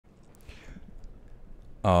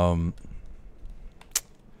Um,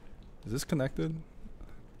 is this connected?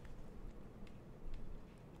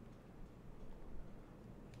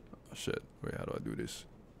 Oh, shit. Wait, how do I do this?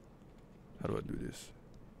 How do I do this?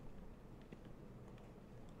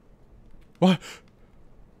 What?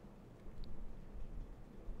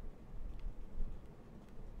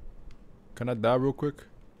 Can I die real quick?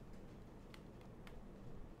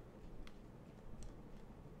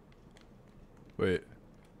 Wait.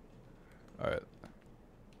 Alright.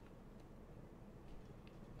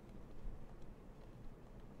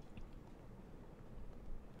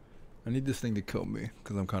 I need this thing to kill me,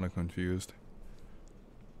 because I'm kind of confused.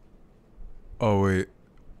 Oh, wait.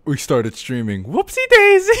 We started streaming. Whoopsie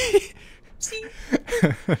daisy!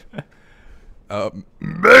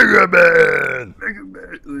 Megaman!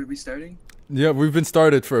 Are we starting? Yeah, we've been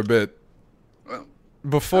started for a bit. Well,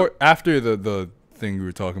 Before, after the thing we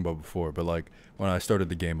were talking about before, but like, when I started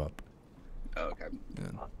the game up. oh, okay.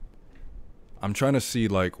 Yeah. I'm trying to see,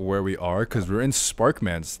 like, where we are, because we're in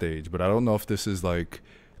Sparkman's stage, but I don't know if this is, like,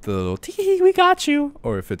 the little tee, we got you,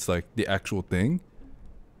 or if it's, like, the actual thing.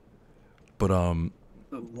 But,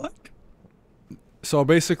 The what? so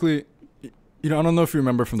basically, you know, I don't know if you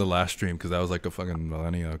remember from the last stream, because that was, like, a fucking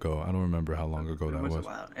millennia ago. I don't remember how long ago that was. A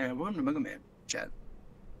while. And welcome to Megaman chat.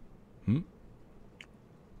 Hmm?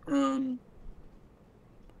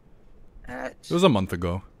 At It was a month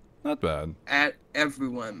ago. Not bad. at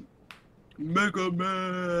everyone,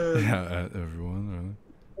 Megaman. Yeah, at everyone,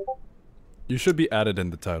 really. You should be added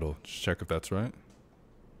in the title. Just check if that's right.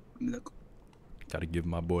 Look, Gotta give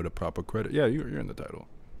my boy the proper credit. Yeah, you're in the title.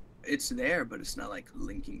 it's there, but it's not like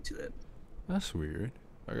linking to it. That's weird.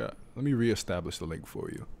 Let me reestablish the link for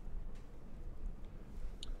you.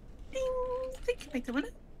 Thank you,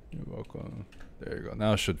 minute. You're welcome. There you go.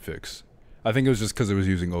 Now it should fix. I think it was just because it was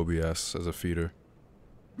using OBS as a feeder.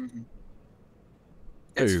 Mm-hmm.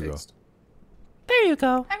 There you go. There you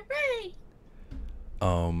go. Hooray!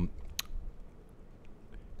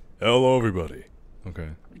 Hello everybody. Okay.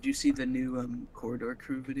 Did you see the new corridor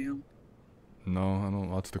crew video? No, I don't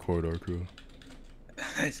watch the Corridor Crew.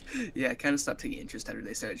 Yeah, I kind of stopped taking interest after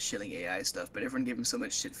they started shilling AI stuff, but everyone gave them so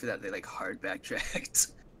much shit for that they like hard backtracked.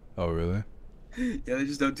 Oh, really? Yeah, they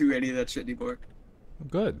just don't do any of that shit anymore.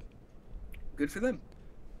 Good. Good for them.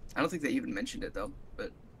 I don't think they even mentioned it though,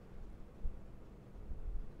 but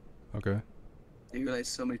Okay. they realized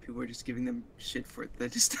so many people were just giving them shit for it. They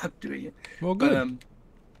just stopped doing it. Well, good. But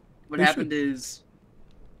what They happened is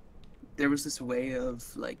there was this way of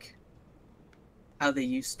like how they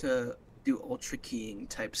used to do ultra keying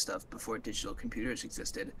type stuff before digital computers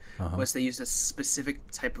existed. Was they used a specific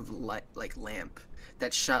type of light, like lamp,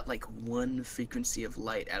 that shot like one frequency of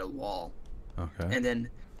light at a wall, Okay. and then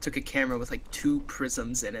took a camera with like two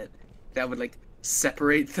prisms in it that would like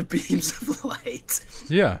separate the beams of light.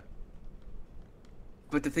 Yeah.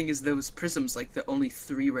 But the thing is, those prisms, like the only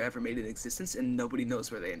three were ever made in existence, and nobody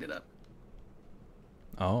knows where they ended up.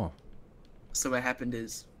 Oh. So what happened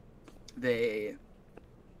is they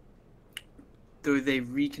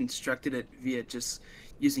reconstructed it via just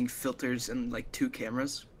using filters and like two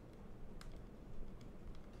cameras.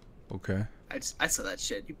 Okay. I saw that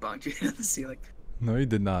shit. You bonked your head on the ceiling. No, you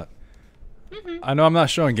did not. I know I'm not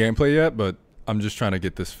showing gameplay yet, but I'm just trying to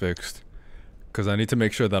get this fixed. Because I need to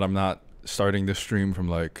make sure that I'm not starting this stream from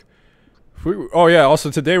like... Oh yeah, also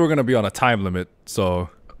today we're going to be on a time limit, so...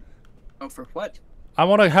 Oh, for what? I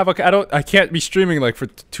want to have I can't be streaming like for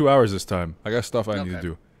 2 hours this time. I got stuff I need to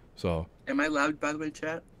do, so... Am I loud, by the way,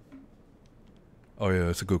 chat? Oh yeah,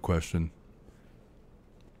 that's a good question.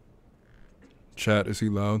 Chat, is he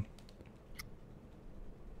loud?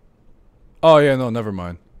 Oh yeah, no, never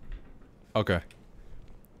mind. Okay.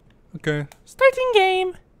 Okay. Starting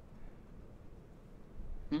game.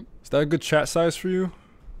 Is that a good chat size for you?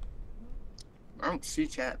 I don't see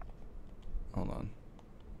chat. Hold on.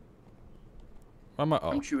 Why am I?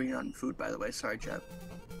 Oh, I'm chewing on food, by the way. Sorry, chat.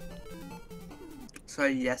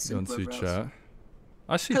 Sorry, yes, you and don't see Blue Brows. chat.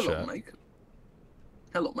 I see Hello, chat. Mike.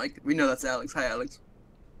 Hello, Mike. We know that's Alex. Hi, Alex.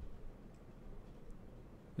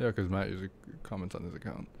 Yeah, because Matt usually comments on his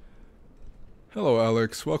account. Hello,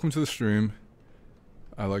 Alex. Welcome to the stream.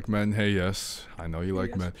 I like men. Hey, yes. I know you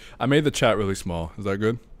like Yes. men. I made the chat really small. Is that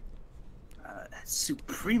good? That's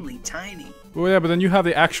supremely tiny. Well, yeah, but then you have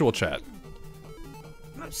the actual chat.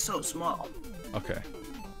 That's so small. Okay.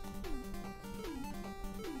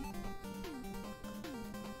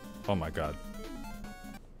 Oh my god.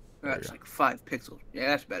 There That's you like 5 pixels. Yeah,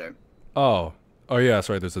 that's better. Oh. Oh yeah, that's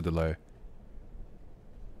right, there's a delay.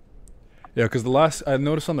 Yeah, because I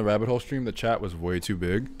noticed on the rabbit hole stream the chat was way too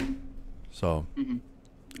big. So, I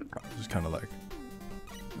was just kind of like...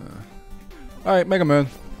 All right, Megaman.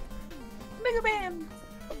 Megaman.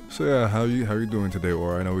 So yeah, how you doing today,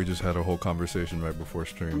 Or? I know we just had a whole conversation right before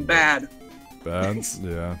stream. Bad. Bad?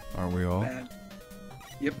 Yeah, aren't we all? Bad.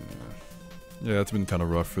 Yep. Yeah, it's been kind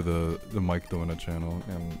of rough for the Mike Donut channel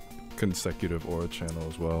and consecutive Aura channel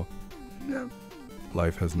as well. Yeah.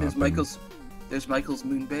 Life has not been... There's Michael's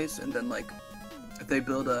moon base, and then like, if they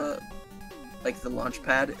build a, like the launch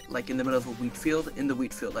pad, like in the middle of a wheat field, in the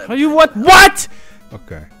wheat field. Are you what? What?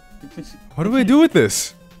 Okay. What do we do with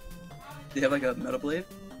this? Do you have like a metal blade?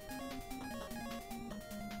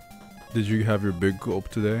 Did you have your big gulp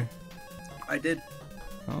today? I did.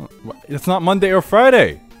 Oh, it's not Monday or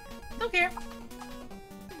Friday. Don't care.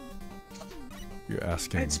 You're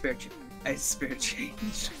asking. I had spare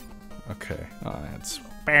change. Okay. It's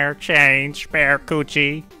Spare change, spare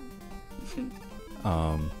coochie.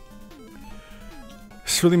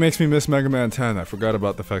 This really makes me miss Mega Man 10. I forgot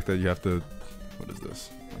about the fact that you have to... What is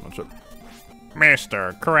this? I'm not sure.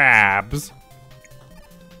 Mr. Krabs.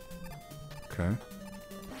 Okay.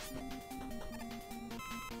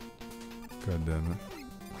 God damn it.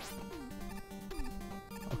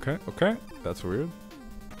 Okay, okay. That's weird.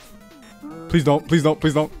 Please don't, please don't,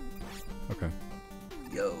 please don't. Okay.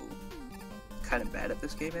 Yo. Kind of bad at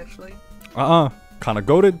this game, actually. Kind of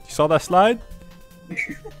goated. You saw that slide?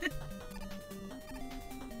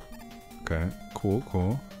 Okay. Cool,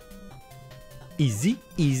 cool. Easy,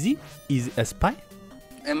 easy, easy as pie.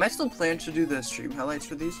 Am I still planning to do the stream highlights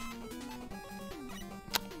for these?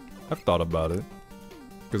 I've thought about it.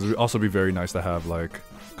 Because it would also be very nice to have, like,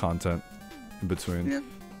 content in between. Yeah.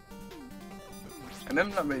 I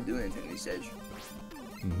remember not really doing anything these days.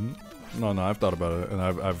 No, I've thought about it, and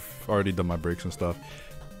I've already done my breaks and stuff.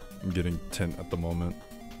 I'm getting tint at the moment.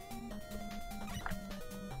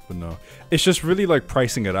 But no. It's just really, like,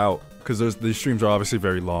 pricing it out. Because these streams are obviously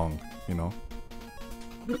very long, you know?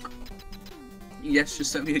 Yes,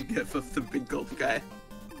 just sent me a gif of the big gulp guy.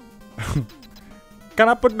 Can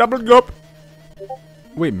I put double gulp?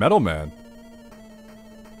 Wait, Metal Man.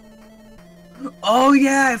 Oh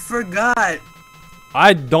yeah, I forgot.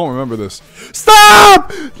 I don't remember this.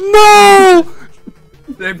 Stop! No!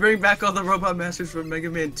 They bring back all the robot masters from Mega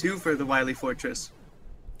Man 2 for the Wily Fortress.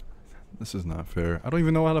 This is not fair. I don't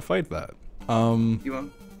even know how to fight that. You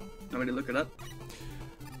want me to look it up?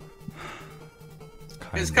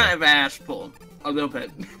 It's kind of an ass pull. A little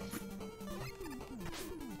bit.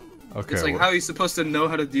 Okay. It's like, how are you supposed to know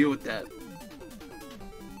how to deal with that?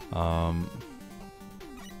 I'm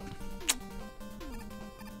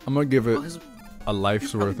gonna give it a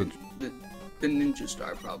life's worth of... The Ninja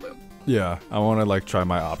Star, probably. Yeah, I want to, like, try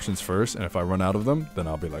my options first, and if I run out of them, then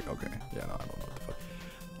I'll be like, okay, yeah, no, I don't know what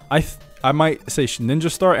the fuck. I might say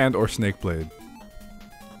Ninja Star and or Snake Blade.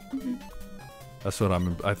 That's what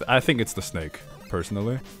I think it's the Snake,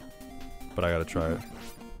 personally. But I gotta try it.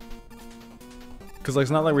 Because, like,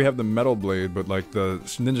 it's not like we have the Metal Blade, but, like, the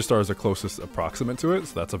Ninja Star is the closest approximate to it,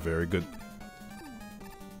 so that's a very good...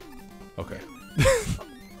 Okay.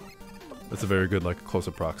 That's a very good, like, close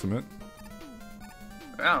approximate.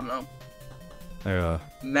 I don't know. Yeah.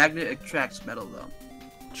 Magnet attracts metal, though.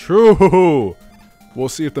 True! We'll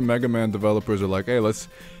see if the Mega Man developers are like, hey, let's...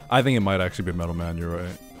 I think it might actually be Metal Man, you're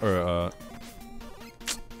right. Or,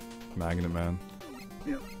 Magnet Man.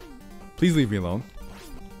 Yeah. Please leave me alone.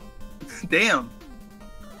 Damn!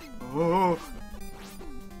 Oh!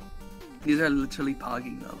 These are literally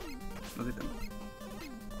pogging, though. Look at them.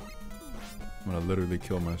 I'm gonna literally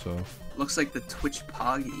kill myself. Looks like the Twitch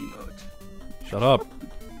Pog emote. Shut up!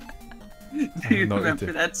 Do you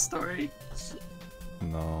remember that story?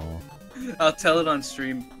 No. I'll tell it on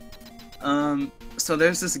stream. So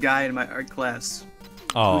there's this guy in my art class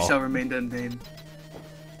who shall remain unnamed.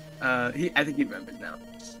 I think he remembers now.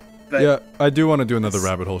 But yeah, I do want to do another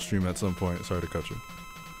rabbit hole stream at some point. Sorry to cut you.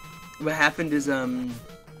 What happened is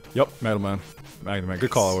Yep, Metal Man. Magnet Man. Good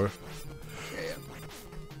call, over. Yeah.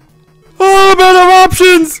 Oh, better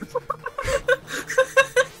options!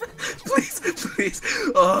 Please.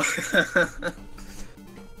 Oh.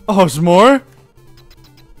 Oh, there's more?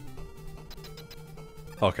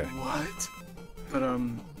 Okay. What? But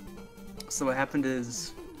so what happened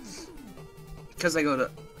is, because I go to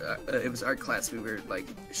it was art class, we were like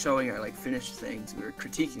showing our like finished things, we were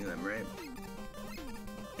critiquing them, right?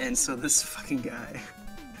 And so this fucking guy,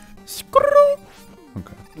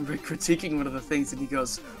 Okay. we were critiquing one of the things, and he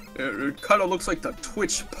goes, it kind of looks like the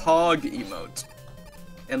Twitch Pog emote,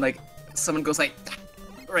 and like someone goes like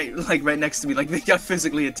right next to me, like they got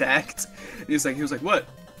physically attacked. And he was like, what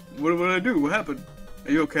did I do? What happened?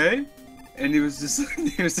 Are you okay? And he was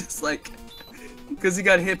just like, because he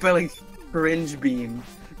got hit by like cringe beam,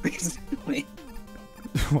 basically.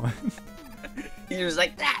 What? He was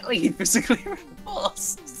like that, like he physically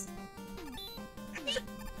repulsed.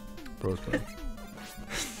 Bro's playing.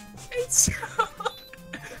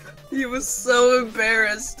 He was so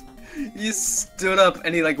embarrassed. He stood up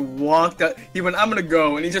and he like walked out. He went, "I'm gonna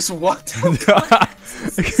go," and he just walked out.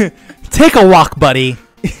 Take a walk, buddy.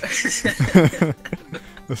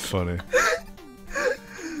 That's funny.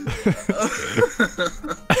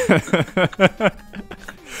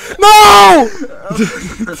 No!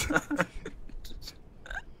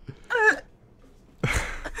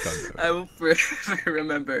 I will forever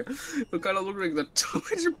remember. It kind of looked like the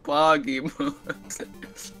Twitch bog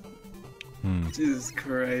emote. Jesus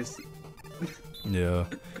Christ. Yeah.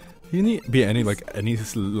 You need be any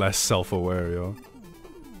less self-aware, yo.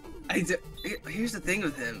 Here's the thing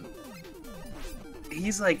with him.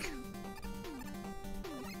 He's like,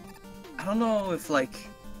 I don't know if like,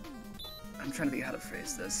 I'm trying to think how to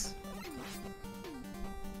phrase this.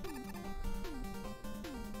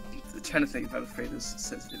 I'm trying to think of how to phrase this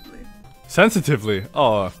sensitively. Sensitively?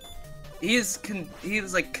 Oh. He is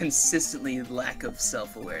like consistently lack of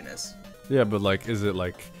self-awareness. Yeah, but like, is it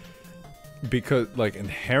like because like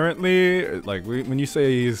inherently, like when you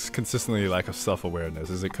say he's consistently lack of self-awareness,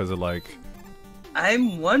 is it because of like?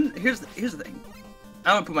 Here's the thing.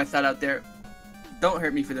 I'm gonna put my thought out there. Don't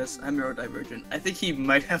hurt me for this. I'm neurodivergent. I think he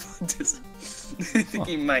might have autism. I think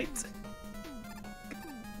he might.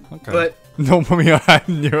 Okay. But no, I'm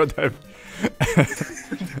neurodivergent.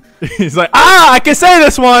 He's like, I can say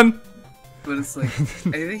this one. But it's like,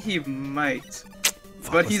 I think he might.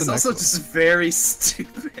 Fuck, But what's he's the next also one? just very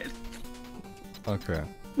stupid. Okay.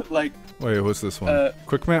 Like, Wait, what's this one?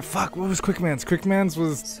 Quickman? Fuck, what was Quickman's? Quickman's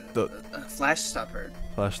was the Flash Stopper.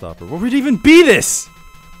 Flash Stopper. What would even be this?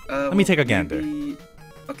 Let me take a gander.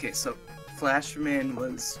 Okay, so Flashman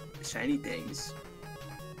was Shiny Things.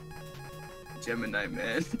 Gemini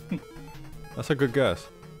Man. That's a good guess.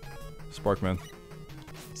 Sparkman.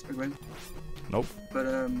 Sparkman. Nope.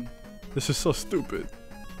 But This is so stupid.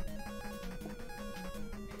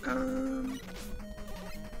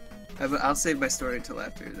 I'll save my story until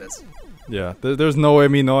after this. Yeah, there's no way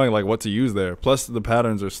me knowing like what to use there. Plus the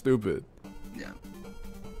patterns are stupid. Yeah.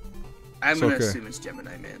 I'm It's gonna okay. assume it's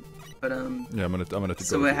Gemini Man. But Yeah, I'm gonna.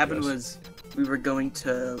 So what happened was we were going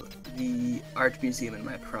to the art museum in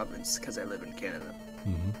my province because I live in Canada.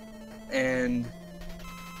 And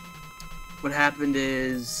what happened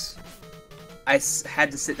is I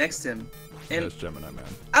had to sit next to him. And That's Gemini Man.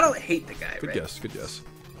 I don't hate the guy, Good right? guess. Good guess.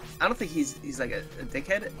 I don't think he's like a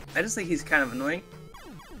dickhead. I just think he's kind of annoying.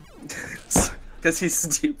 Because he's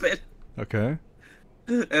stupid. Okay.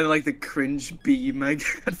 And like the cringe beam I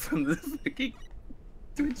got from the fucking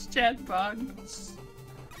Twitch chat bot.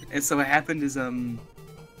 And so what happened is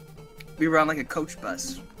we were on like a coach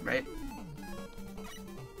bus, right?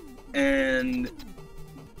 And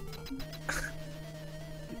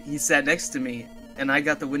he sat next to me and I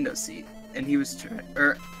got the window seat and he was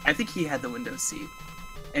I think he had the window seat.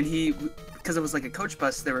 And because it was like a coach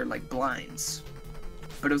bus, there were like blinds.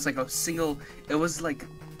 But it was like a single, it was like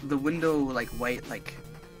the window like white, like,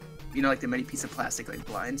 you know, like the many piece of plastic like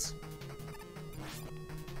blinds.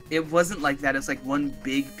 It wasn't like that, it was like one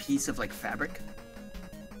big piece of like fabric.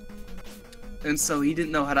 And so he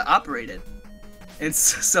didn't know how to operate it. And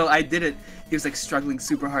so I did it. He was like struggling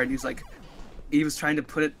super hard. He was trying to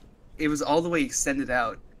put it, it was all the way extended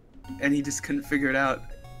out. And he just couldn't figure it out.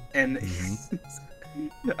 And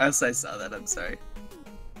I saw that, I'm sorry.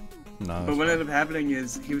 No. But what ended up happening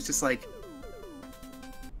is he was just like,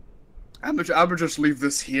 I'm gonna just leave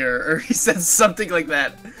this here, or he said something like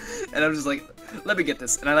that, and I'm just like, let me get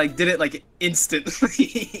this, and I like did it like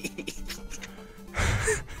instantly,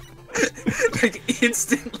 like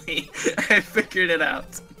instantly, I figured it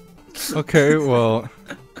out. Okay, well,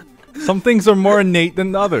 some things are more innate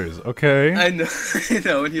than others. Okay. I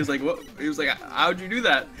know, and he was like, what? He was like, how'd you do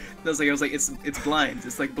that? And I was like, it's blinds.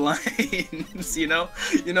 It's like blinds, you know,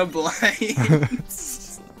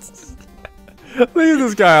 blinds. Leave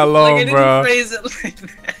this guy alone, Like I didn't bro. phrase it like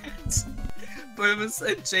that, but it was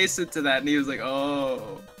adjacent to that, and he was like,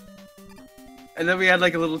 oh. And then we had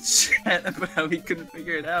like a little chat about how he couldn't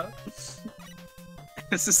figure it out. It's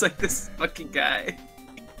just like this fucking guy.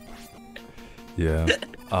 Yeah.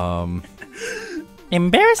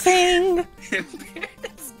 Embarrassing.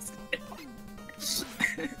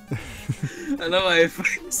 I know why I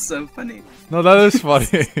find it so funny. No, that is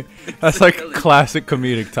funny. That's like classic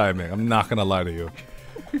comedic timing. I'm not gonna lie to you.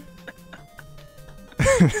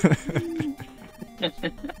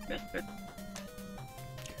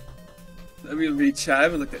 Let me read chat. I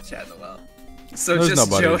haven't looked at chat in a while. So There's just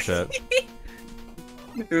nobody in Joey.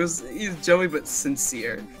 chat. He's Joey but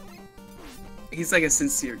sincere. He's like a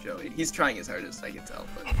sincere Joey. He's trying his hardest, I can tell.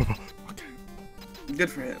 But good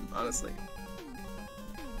for him, honestly.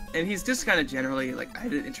 And he's just kind of generally, like, I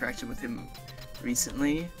had an interaction with him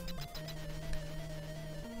recently.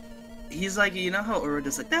 He's like, you know how Ura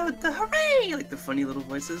does like, the hooray! Like the funny little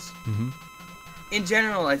voices? Mm-hmm. In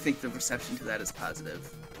general, I think the reception to that is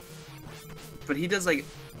positive. But he does like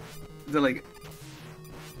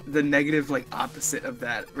the negative like opposite of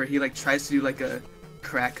that, where he like tries to do like a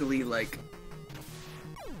crackly like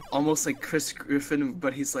almost like Chris Griffin,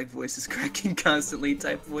 but his like voice is cracking constantly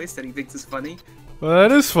type voice that he thinks is funny. Well,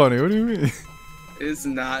 that is funny. What do you mean? It's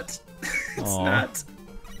not. It's Aww. not.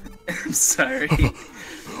 I'm sorry.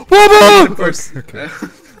 Okay.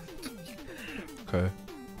 Okay.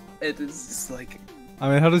 It is just like. I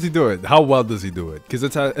mean, how does he do it? How well does he do it? Because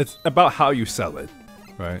it's about how you sell it,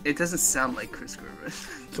 right? It doesn't sound like Chris Griffin.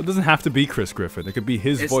 Well, it doesn't have to be Chris Griffin. It could be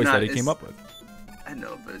his voice that he came up with. I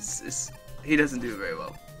know, but he doesn't do it very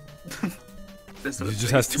well. He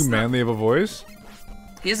just has too manly of a voice?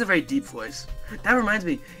 He has a very deep voice. That reminds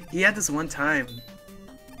me, he had this one time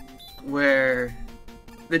where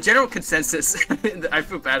the general consensus, I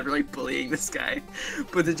feel bad for like bullying this guy,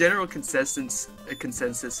 but the general consensus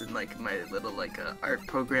in like my little like art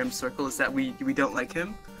program circle is that we don't like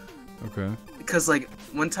him. Okay. Because like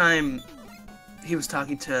one time he was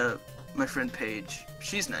talking to my friend Paige.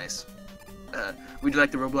 She's nice. We do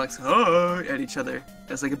like the Roblox at each other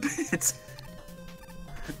as like a bit.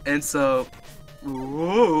 And so,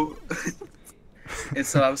 whoa. And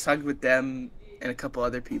so I was talking with them and a couple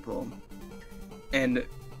other people, and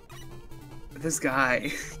this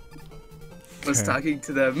guy was talking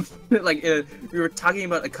to them. Like we were talking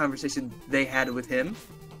about a conversation they had with him,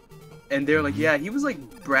 and they were like, "Yeah, he was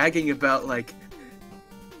like bragging about like."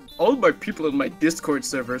 All of my people in my Discord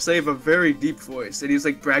server say I have a very deep voice, and he's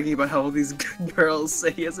like bragging about how all these girls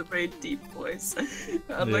say he has a very deep voice.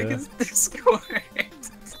 I'm like, it's Discord.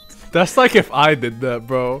 That's like if I did that,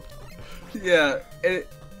 bro. Yeah, it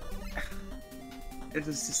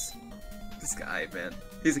was just this guy, man.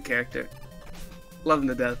 He's a character. Love him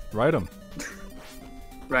to death. Write him.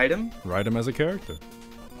 Write him? Write him as a character.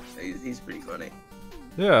 He's pretty funny.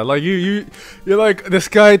 Yeah, like you're like, this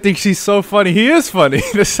guy thinks he's so funny. He is funny.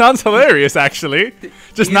 This sounds hilarious, actually.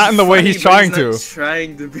 Just He's not in the way funny, he's trying to.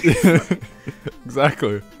 Trying to be funny.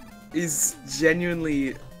 Exactly. He's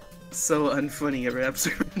genuinely so unfunny. It wraps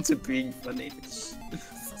around to being funny.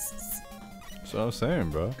 That's what I'm saying,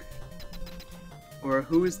 bro. Or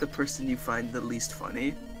who is the person you find the least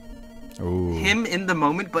funny? Ooh. Him in the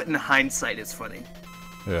moment, but in hindsight, it's funny.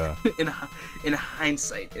 Yeah. in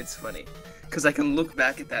hindsight, it's funny. Because I can look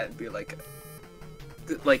back at that and be like,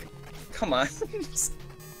 come on.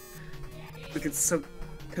 Like, it's so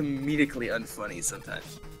comedically unfunny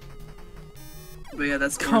sometimes. But yeah,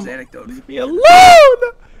 that's Core's anecdote. Leave me alone!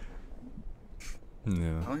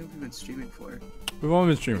 Yeah. How long have we been streaming for? We've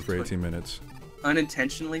only been streaming for 18 minutes.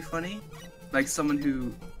 Unintentionally funny? Like someone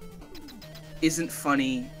who isn't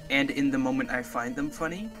funny and in the moment I find them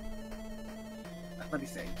funny? Let me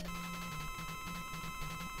think.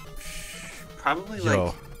 Probably like,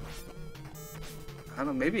 I don't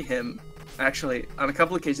know, maybe him. Actually, on a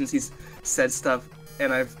couple occasions he's said stuff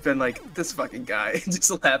and I've been like, this fucking guy,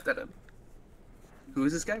 just laughed at him. Who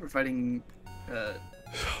is this guy? We're fighting,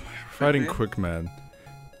 fighting Quickman.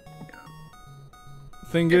 Yeah.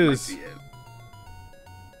 Thing is,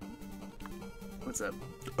 what's up?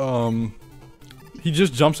 He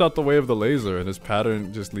just jumps out the way of the laser and his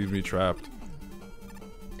pattern just leaves me trapped.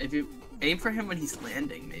 If you aim for him when he's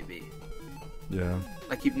landing, maybe. Yeah.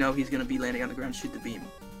 Like you know he's gonna be landing on the ground, shoot the beam.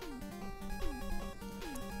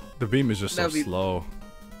 The beam is just so slow.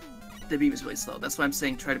 The beam is really slow. That's why I'm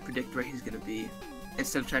saying try to predict where he's gonna be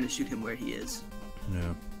instead of trying to shoot him where he is.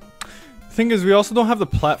 Yeah. The thing is, we also don't have the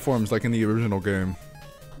platforms like in the original game.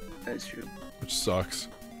 That is true. Which sucks.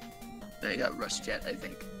 They got Rush Jet, I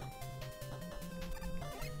think.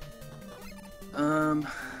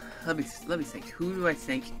 Let me think. Who do I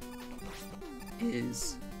think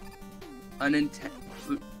is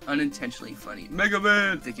unintentionally funny?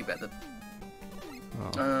 Megaman! Thinking about them.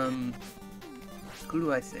 Oh. Who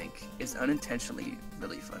do I think is unintentionally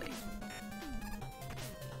really funny?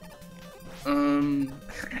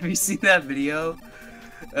 Have you seen that video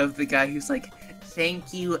of the guy who's like,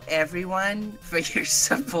 "Thank you everyone for your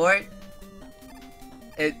support"?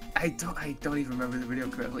 I don't even remember the video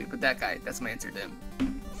correctly, but that guy, that's my answer to him.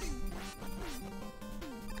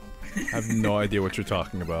 I have no idea what you're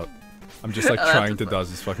talking about. I'm just like trying to dodge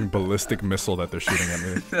this fucking ballistic missile that they're shooting at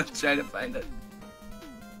me. I'm trying to find it.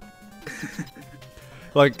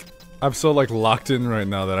 Like, I'm so like locked in right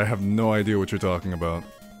now that I have no idea what you're talking about.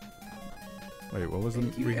 Wait, what was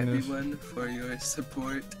Thank the you weakness? everyone for your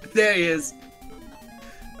support. There he is.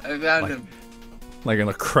 I found him. Like in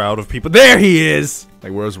a crowd of people. There he is!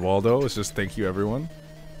 Like, where's Waldo? It's just thank you, everyone.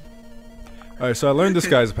 Alright, so I learned this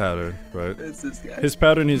guy's pattern, right? It's this guy. His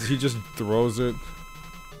pattern is he just throws it.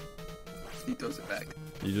 He throws it back.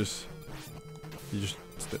 You just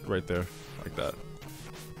sit right there, like that.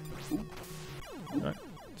 Ooh. Right?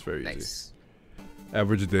 It's very easy. Nice.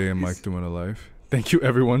 Average day in Mike doing a life. Thank you,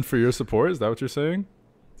 everyone, for your support. Is that what you're saying?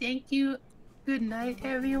 Thank you. Good night,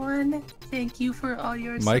 everyone. Thank you for all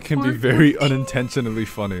your support. Mike can be very unintentionally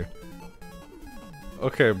funny.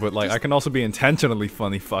 Okay, but like I can also be intentionally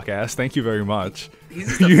funny, fuck ass. Thank you very much. He's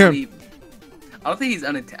just a funny. I don't think he's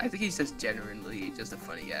I think he's just genuinely just a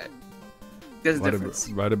funny guy. There's a difference.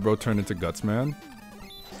 Why did bro turn into Guts Man?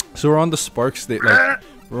 So we're on the Spark state. Like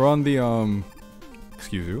we're on the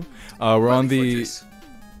excuse you. We're on the Fortress.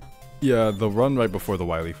 yeah the run right before the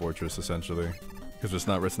Wily Fortress essentially, because it's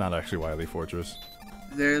not actually Wily Fortress.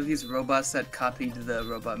 There are these robots that copied the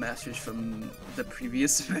Robot Masters from the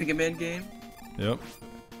previous Mega Man game. Yep.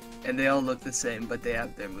 And they all look the same, but they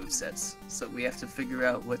have their movesets. So we have to figure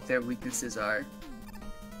out what their weaknesses are,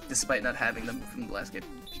 despite not having them from the last game.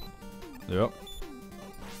 Yep.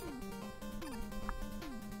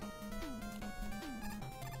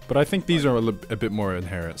 But I think these are a bit more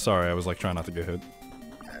inherent. Sorry, I was like trying not to get hit.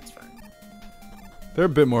 That's fine. They're a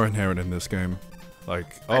bit more inherent in this game.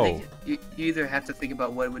 Like, I oh, think you either have to think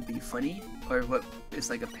about what would be funny, or what is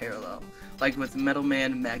like a parallel. Like with Metal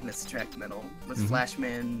Man, magnets attract metal. With Flash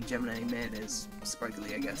Man, Gemini Man is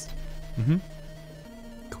sparkly, I guess.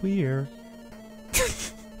 queer.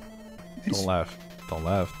 Don't laugh. Don't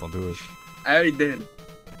laugh. Don't do it. I already did.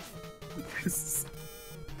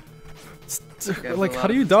 Yeah, Like, but a how lot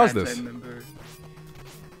do of you the dodge times I this? remember-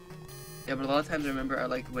 Yeah, but a lot of times I remember are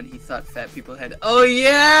like when he thought fat people had. Oh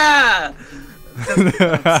yeah! I'm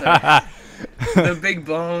sorry. The big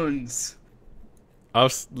bones.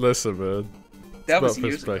 Listen, man. That It's was about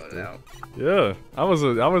years ago perspective. now. Yeah, I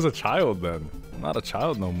was a child then. I'm not a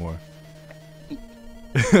child no more.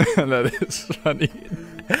 That is funny.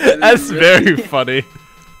 That's very funny.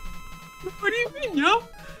 What do you mean, yo?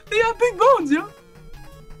 They have big bones, yo.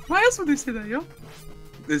 Why else would they say that, yo?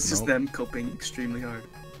 It's just Nope. them coping extremely hard.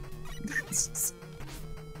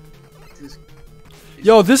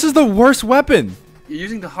 Yo, this is the worst weapon. You're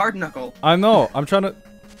using the hard knuckle. I know. I'm trying to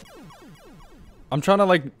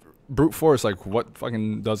like brute force like what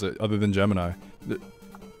fucking does it other than Gemini.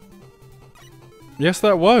 Yes,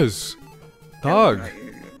 that was. Dog. Right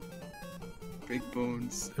here. Big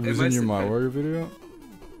bones. It was might in your say My fat- Warrior video.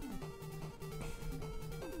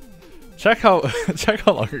 Check how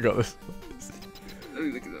long ago this. Let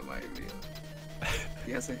me look at the my video.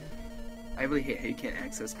 Yes, I really hate how you can't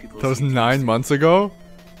access people's. That was YouTubes. 9 months ago.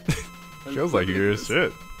 Let me Feels like look at years this.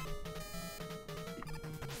 shit.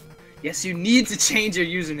 Yes, you need to change your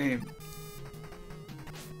username.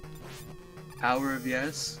 Power of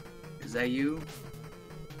yes. Is that you?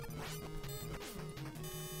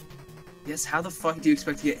 Yes. How the fuck do you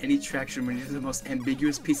expect to get any traction when you're the most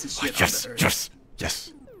ambiguous piece of shit on the earth?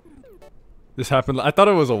 Yes. This happened. I thought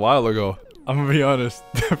it was a while ago. I'm gonna be honest.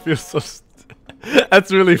 That feels so.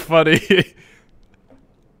 That's really funny.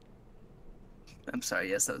 I'm sorry.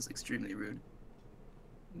 Yes, that was extremely rude.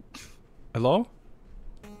 Hello?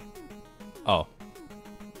 Oh,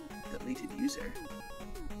 Deleted user.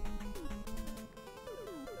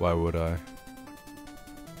 why would I?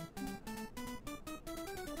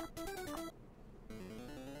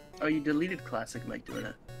 Oh, you deleted classic Mike doing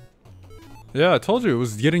it. Yeah, I told you it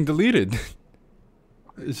was getting deleted.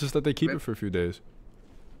 It's just that they keep Rip. it for a few days.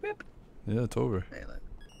 Rip. Yeah, it's over. Hey, let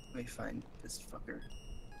me find this fucker.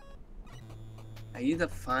 I need to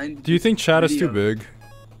find. Do you think chat is too video big?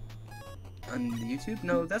 on YouTube?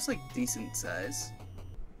 No, that's like decent size.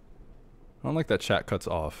 I don't like that chat cuts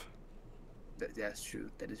off. That's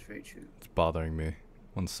true. That is very true. It's bothering me.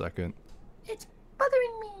 1 second. It's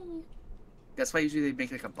bothering me. That's why usually they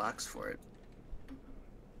make like a box for it.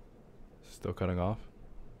 Still cutting off?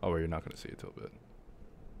 Oh, well, you're not gonna see it till a bit.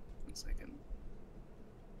 1 second.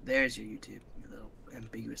 There's your YouTube, you little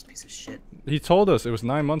ambiguous piece of shit. He told us it was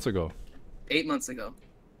 9 months ago. 8 months ago.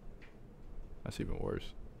 That's even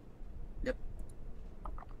worse. Yep.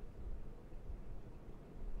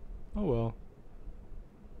 Oh well.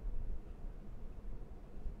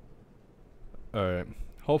 Alright.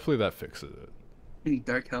 Hopefully that fixes it.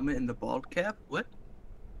 Dark helmet and the bald cap? What?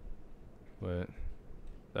 Wait.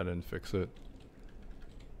 That didn't fix it.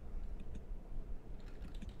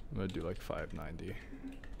 I'm gonna do like 590.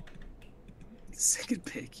 Second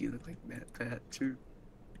pick, you look like Matt Pat too.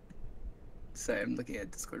 Sorry, I'm looking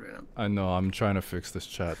at Discord right now. I know. I'm trying to fix this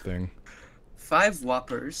chat thing. 5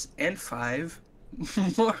 Whoppers and 5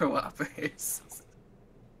 more Whoppers.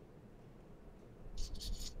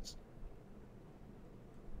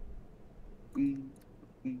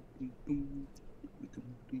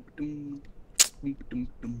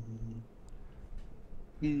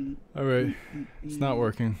 All right, it's not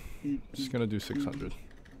working. Just gonna do 600.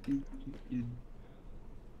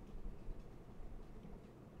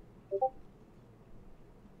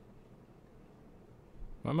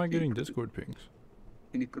 Why am I getting Discord pings?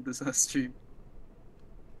 Can you put this on stream?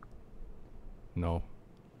 No.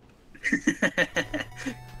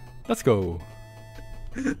 Let's go.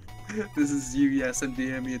 This is you, yes, and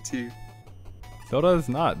DM me too. No, that is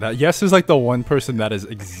not. That yes is like the one person that is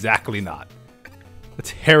exactly not.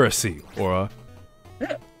 That's heresy, Aura.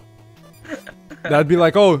 That'd be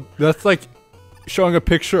like, oh, that's like showing a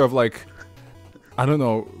picture of like, I don't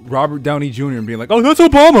know, Robert Downey Jr. and being like, oh, that's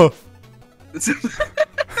Obama.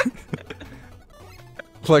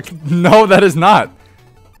 Like, no, that is not.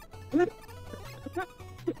 That's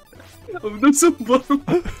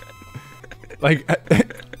Obama. Like,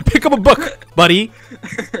 pick up a book, buddy.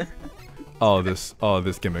 Oh, this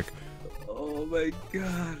gimmick. Oh my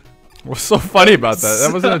god. What's so funny about that?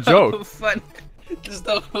 That wasn't a joke. Fun. Just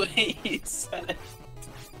the way he said it.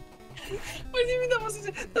 What do you mean that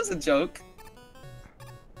was a joke?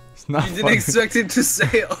 It's not You didn't funny. expect him to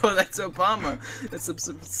say, oh, that's Obama. That's a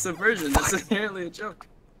subversion. That's inherently a joke.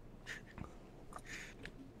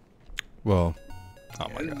 Well, oh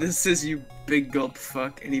my god. This is you big gulp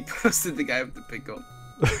fuck, and he posted the guy with the big gulp.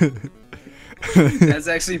 That's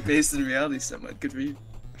actually based in reality somewhat. Good for you.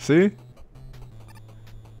 See?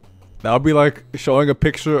 That would be like showing a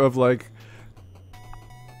picture of like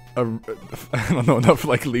I don't know enough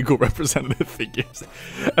like legal representative figures.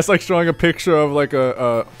 That's like showing a picture of like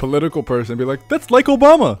a political person and be like, that's like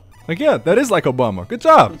Obama. Like, yeah, that is like Obama. Good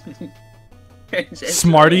job.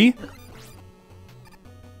 Smarty.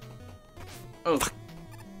 Oh.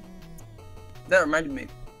 That reminded me.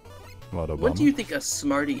 What, Obama? What do you think a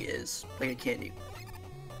Smartie is? Like a candy?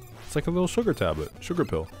 It's like a little sugar tablet. Sugar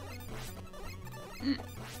pill.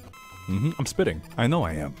 I'm spitting. I know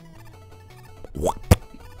I am.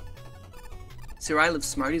 See, where I live,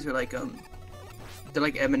 Smarties are like, they're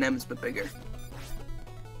like M&M's but bigger.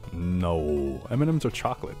 No. M&M's are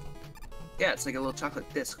chocolate. Yeah, it's like a little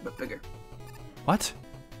chocolate disc but bigger. What?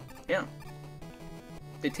 Yeah.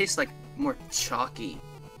 They taste like more chalky.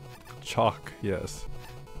 Chalk, yes.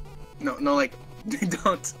 No, like, they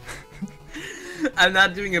don't. I'm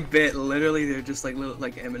not doing a bit. Literally, they're just like little,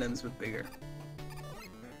 like M&M's but bigger.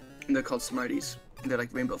 And they're called Smarties. And they're like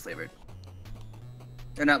rainbow flavored.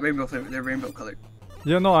 They're not rainbow flavored. They're rainbow colored.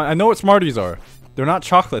 Yeah, no, I know what Smarties are. They're not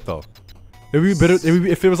chocolate though. It would be better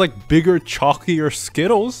if it was like bigger, chalkier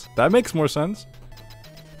Skittles. That makes more sense.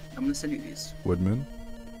 I'm gonna send you these. Woodman.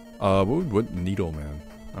 What Needle Man?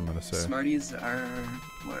 I'm gonna say. Smarties are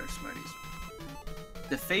what are Smarties?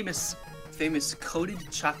 The famous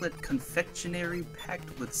coated chocolate confectionery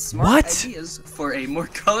packed with smart ideas for a more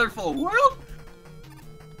colorful world.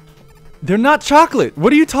 They're not chocolate.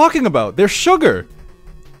 What are you talking about? They're sugar.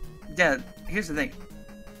 Yeah, here's the thing.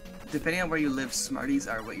 Depending on where you live, Smarties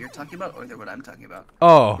are what you're talking about, or they're what I'm talking about.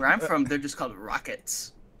 Oh. Where I'm from, they're just called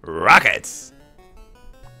Rockets. Rockets.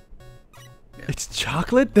 Yeah. It's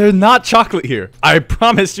chocolate? They're not chocolate here. I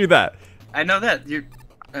promise you that. I know that. You're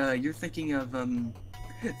thinking of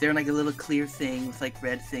they're like a little clear thing with like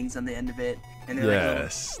red things on the end of it, and they're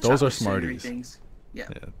yes, like those are chocolate sugary Smarties. Things. Yeah.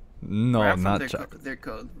 No, Where I'm from, not chocolate. They're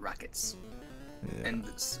called Rockets. Yeah.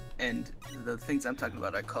 And the things I'm talking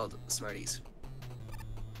about are called Smarties.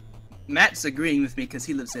 Matt's agreeing with me because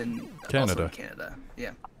he lives in Canada. Also in Canada.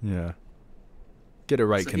 Yeah. Yeah. Get it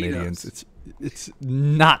right, So he Canadians. knows. It's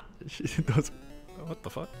not. Those, what the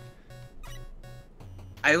fuck?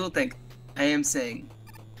 I am saying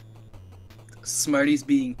Smarties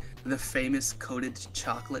being the famous coated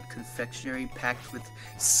chocolate confectionery packed with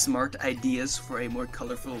smart ideas for a more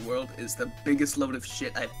colorful world is the biggest load of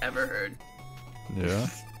shit I've ever heard. Yeah.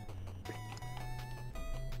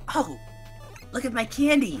 Oh, look at my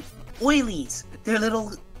candy. Oilies. They're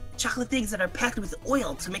little chocolate things that are packed with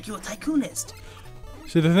oil to make you a tycoonist.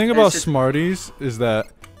 See, the thing about Smarties is that.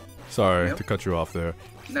 Sorry Yep. to cut you off there.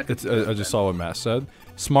 Not I just saw what Matt said.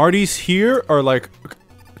 Smarties here are like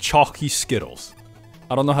chalky Skittles.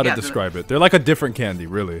 I don't know how to describe it. They're like a different candy,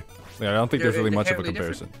 really. Like, I don't think there's really much of a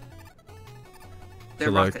comparison. They're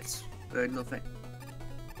So, like- rockets. They're a little thing.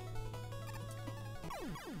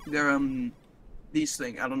 They're these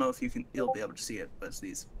thing. I don't know if you'll be able to see it, but it's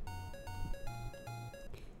these.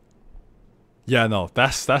 Yeah, no,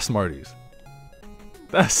 that's Smarties.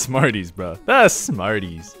 That's Smarties, bro. That's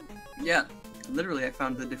Smarties. Yeah, literally, I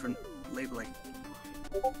found the different labeling.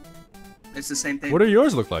 It's the same thing. What do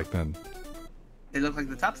yours look like then? They look like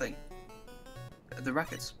the top thing. The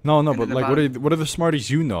rockets. No, And but then like, the what are the Smarties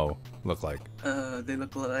you know look like? They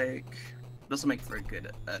look like. This will make for a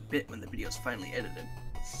good bit when the video's finally edited.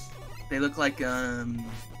 They look like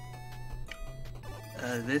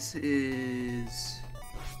this is.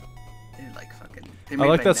 They're like fucking. I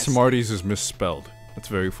like that Smarties is misspelled. That's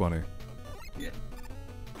very funny. Yeah.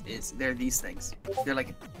 They're these things. They're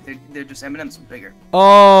like they're just M&Ms bigger.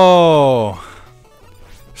 Oh.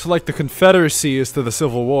 So like the Confederacy is to the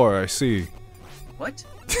Civil War. I see. What?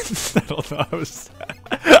 I don't know. I was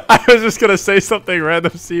just gonna say something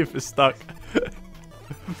random. See if it stuck.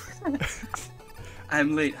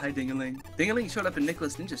 I'm late. Hi, Dingaling. Dingaling showed up in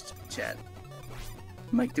Nicholas Ninja's chat.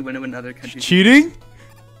 Mike to win him in other countries. Cheating?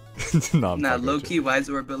 No, Nah, low key wise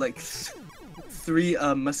or but like 3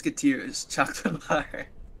 Musketeers chocolate bar.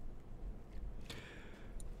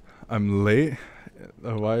 I'm late.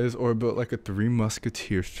 Why is Orbit like a 3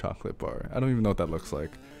 Musketeers chocolate bar? I don't even know what that looks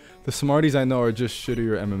like. The Smarties I know are just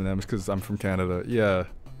shittier M&Ms because I'm from Canada. Yeah.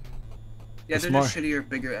 Yeah, they're just shittier,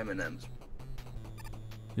 bigger M&Ms.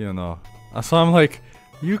 You know. So I'm like,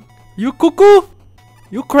 you cuckoo?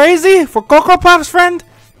 You crazy for Cocoa Puffs, friend?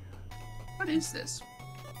 What is this?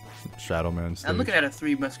 Shadow Man stage. I'm looking at a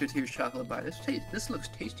 3 Musketeers chocolate bar. This looks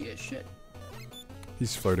tasty as shit.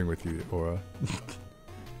 He's flirting with you, Aura.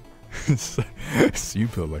 So you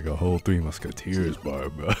built like a whole 3 Musketeers bar,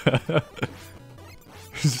 bro.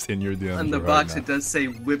 Just in your DMs. On the right box, now. it does say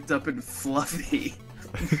whipped up and fluffy.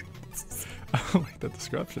 I don't like that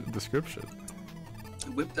description.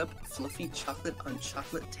 Whipped up, fluffy chocolate on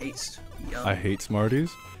chocolate taste. Yum. I hate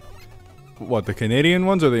Smarties. What, the Canadian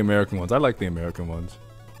ones or the American ones? I like the American ones.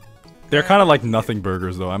 They're kind of like nothing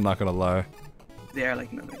burgers, though. I'm not gonna lie. They are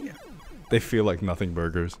like nothing, yeah. They feel like nothing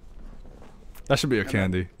burgers. That should be a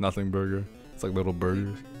candy. Nothing burger. It's like little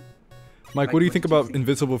burgers. Mike, what do you think about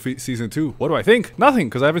Invincible Season 2? What do I think? Nothing,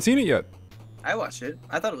 because I haven't seen it yet. I watched it.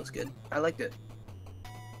 I thought it was good. I liked it.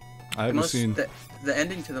 I haven't seen... The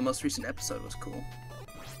ending to the most recent episode was cool.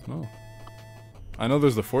 Oh. I know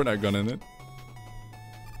there's the Fortnite gun in it.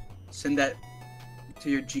 Send that to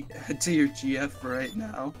your GF right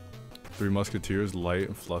now. 3 Musketeers, light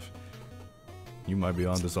and fluff. You might be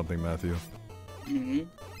onto something, Matthew.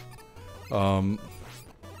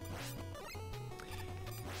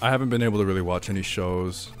 I haven't been able to really watch any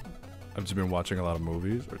shows. I've just been watching a lot of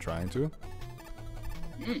movies, or trying to.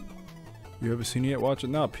 You ever seen it yet? Watch it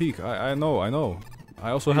now. Peak. I know. I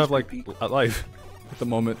also have like a life at the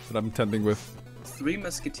moment that I'm tending with. 3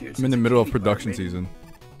 Musketeers. I'm in the middle of production season.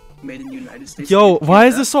 Made in the United States. Yo, why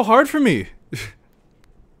is this so hard for me?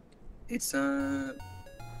 It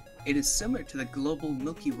is similar to the global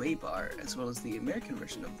Milky Way bar, as well as the American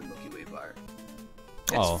version of the Milky Way bar.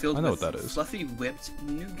 It's filled I know with what that is. Fluffy whipped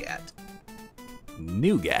nougat.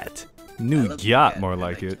 Nougat. Nougat, more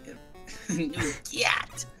like it.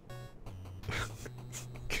 Nougat.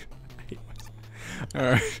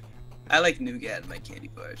 Alright. I like nougat in my candy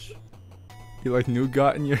bars. You like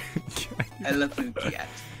nougat in your... I love nougat.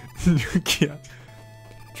 Nougat.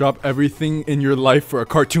 Drop everything in your life for a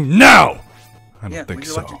cartoon now! I don't think we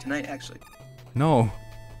so. should watch it tonight, actually. No.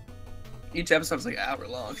 Each episode's like an hour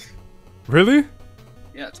long. Really?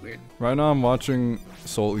 Yeah, it's weird. Right now I'm watching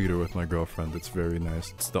Soul Eater with my girlfriend. It's very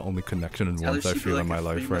nice. It's the only connection and warmth I feel in my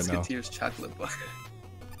life right now. Musketeers chocolate bar.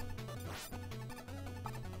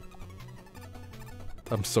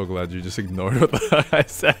 I'm so glad you just ignored what I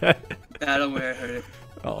said. I don't worry, I heard it.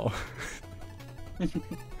 Oh. It's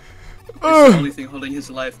the only thing holding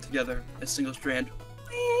his life together. A single strand.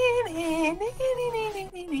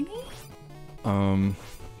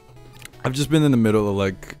 I've just been in the middle of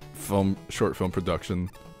like short film production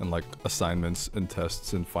and like assignments and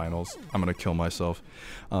tests and finals. I'm gonna kill myself.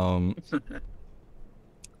 Right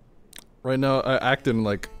now I acted in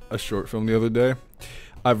like a short film the other day.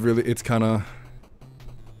 It's kind of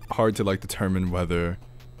hard to like determine whether,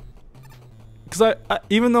 because I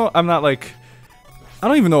even though I'm not like, I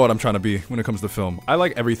don't even know what I'm trying to be when it comes to film. I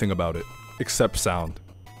like everything about it except sound.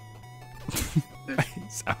 I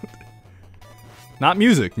hate sound. Not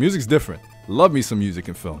music. Music's different. Love me some music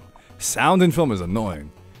in film. Sound in film is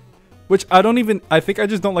annoying. Which I think I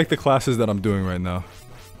just don't like the classes that I'm doing right now.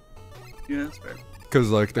 Yeah, that's fair. Because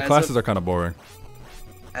like the classes are kind of boring.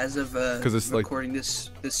 As of it's recording this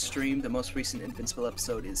stream, the most recent Invincible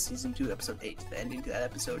episode is Season 2, Episode 8. The ending to that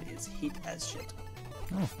episode is heat as shit.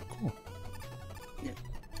 Oh, cool. Yeah,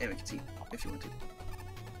 and we can see if you want to.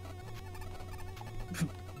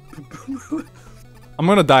 I'm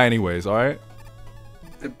gonna die anyways, alright?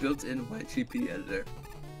 The built-in YGP editor.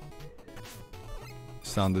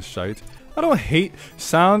 Sound is shite. I don't hate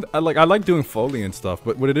sound. I like doing Foley and stuff,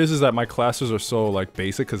 but what it is that my classes are so like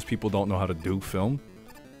basic because people don't know how to do film,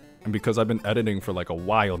 and because I've been editing for like a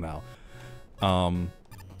while now. Oh,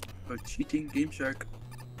 cheating, Game Shark.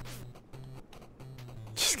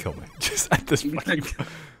 Just kill me. Just at this point.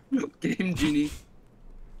 Game Genie.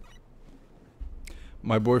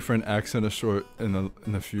 My boyfriend acts in a short in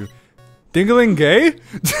a few. Dingling gay?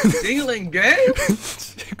 Dingling gay?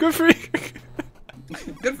 Good for you.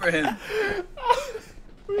 Good for him.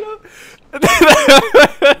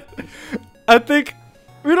 I think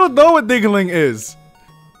we don't know what dingling is.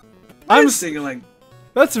 I'm dingling.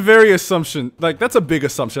 That's a very assumption. Like that's a big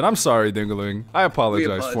assumption. I'm sorry, dingling. I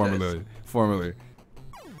apologize, formally. Formally.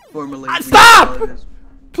 Stop!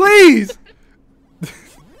 Please.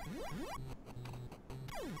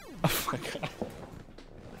 Oh my god.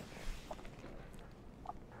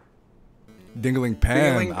 Dingling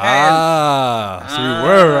pan. Dingling pan. Ah, so you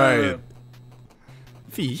were right.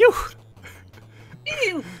 Phew.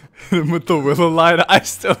 With the Willow line, I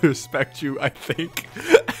still respect you, I think.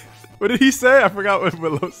 What did he say? I forgot what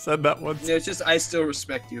Willow said that once. Yeah, it's just, I still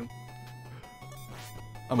respect you.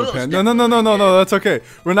 I'm a pan. No, that's okay.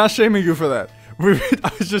 We're not shaming you for that.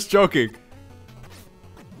 I was just joking.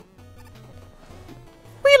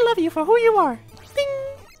 We love you for who you are. Ding,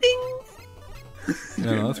 ding.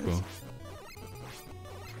 Yeah, no, that's cool.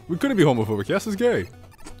 We couldn't be homophobic. Yes, it's gay.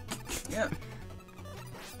 Yeah.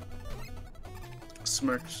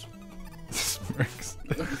 Smirks. Smirks.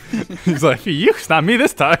 He's like, you, it's not me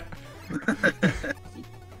this time.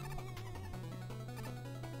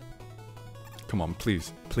 Come on,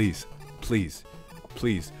 please, please, please,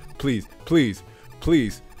 please, please, please,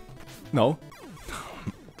 please. No.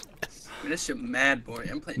 This shit mad boring.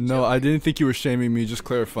 I'm playing. No, Jailbreak. I didn't think you were shaming me. Just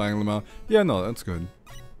clarifying, Lamau. Yeah, no, that's good.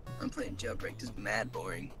 I'm playing Jailbreak. This is mad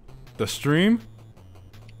boring. The stream?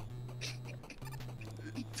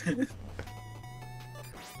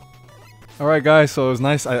 Alright guys, so it was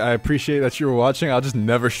nice. I appreciate that you were watching. I'll just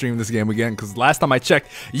never stream this game again because last time I checked,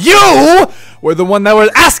 you were the one that was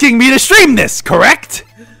asking me to stream this, correct?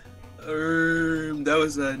 That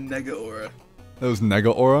was a Nega Aura. That was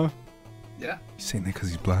Nega Aura? Yeah. You saying that because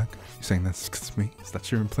he's black? You saying that's because it's me? Is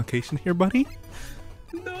that your implication here, buddy?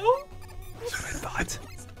 No. That's what I thought.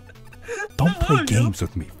 Don't play games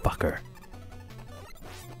with me, fucker.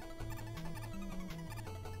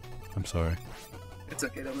 I'm sorry. It's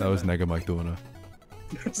okay. That was Nega Mike doing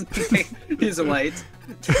He's a white.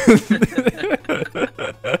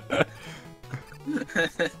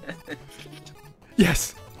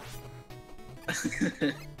 Yes.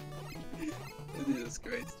 Jesus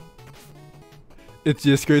Christ. It's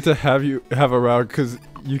just great to have you have around because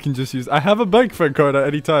you can just use. I have a bank friend card at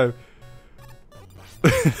any time.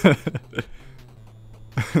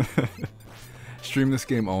 Stream this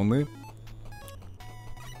game only.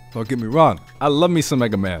 Don't get me wrong. I love me some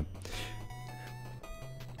Mega Man.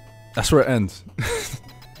 That's where it ends.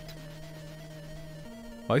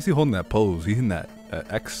 Why is he holding that pose? He's in that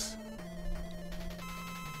X.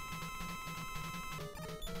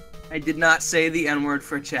 I did not say the N-word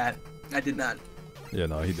for chat. I did not. Yeah,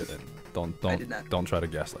 no, he didn't. Don't try to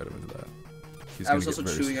gaslight him into that. I was also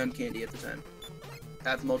chewing on candy at the time. I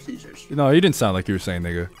have multiple users. No, you didn't sound like you were saying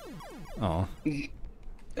nigga. Oh.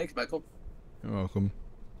 Thanks, Michael. You're welcome.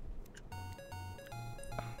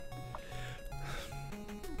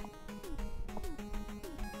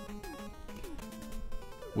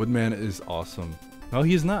 Woodman is awesome. No,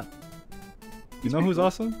 he's not. You know who's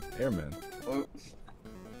awesome? Airman. Oh.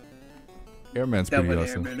 Airman's pretty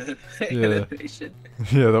awesome. Airman Yeah. animation.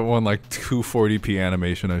 Yeah, that one like 240p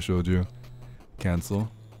animation I showed you. Cancel.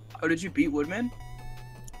 Oh, did you beat Woodman?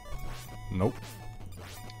 Nope.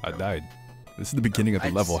 I died. This is the beginning of the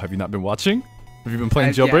I level. just- Have you not been watching? Have you been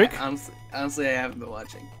playing Jailbreak? Yeah, honestly, I haven't been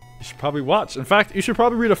watching. You should probably watch. In fact, you should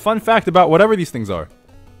probably read a fun fact about whatever these things are.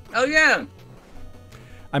 Oh yeah.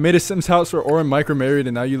 I made a Sims house where Aura and Mike are married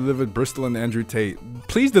and now you live with Bristol and Andrew Tate.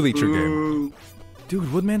 Please delete your game. Ooh. Dude,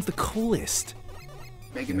 Woodman's the coolest.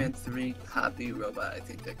 Megaman 3 Copy Robot, I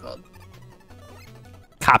think they're called.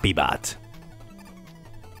 Copybot.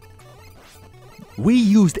 We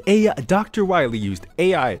used AI. Dr. Wiley used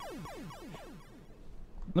AI.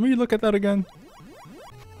 Let me look at that again.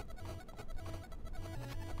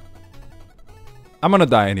 I'm gonna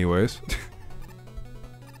die anyways.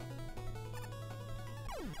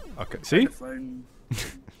 Okay, see?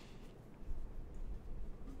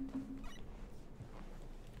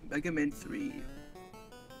 Megaman 3.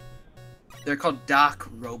 They're called Doc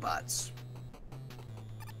Robots.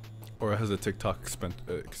 Or it has a TikTok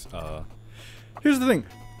Here's the thing.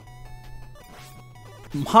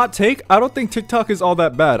 Hot take, I don't think TikTok is all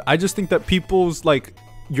that bad. I just think that people's, like,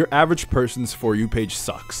 your average person's For You page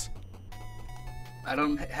sucks. I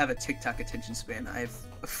don't have a TikTok attention span. I have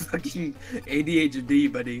a fucking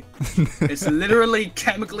ADHD, buddy. It's literally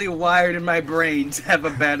chemically wired in my brain to have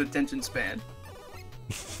a bad attention span.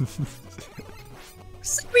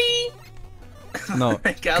 Sorry. No,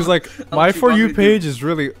 because like my For You page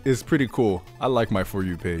is pretty cool. I like my For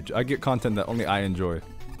You page. I get content that only I enjoy.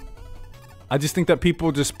 I just think that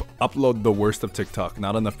people just upload the worst of TikTok.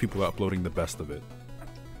 Not enough people are uploading the best of it.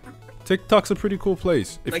 TikTok's a pretty cool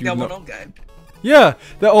place. If like you that know. one old guy. Yeah,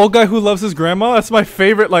 that old guy who loves his grandma. That's my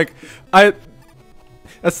favorite. Like,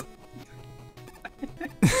 that's.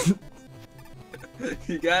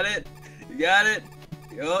 You got it. You got it.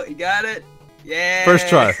 Yo, you got it. Yeah. First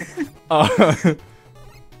try.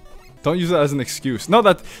 Don't use that as an excuse. No,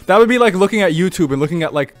 that would be like looking at YouTube and looking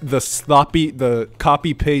at like the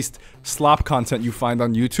copy paste slop content you find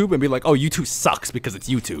on YouTube and be like, oh, YouTube sucks because it's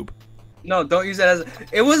YouTube. No, don't use that as.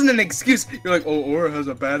 It wasn't an excuse. You're like, oh, Aura has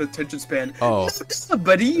a bad attention span. Oh, no,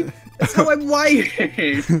 buddy. That's how I'm wired.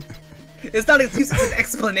 It's not an excuse. It's an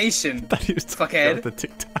explanation. Fuckhead. The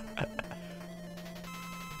TikTok.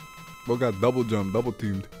 Bro got double jump, double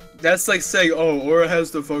teamed. That's like saying, oh, Aura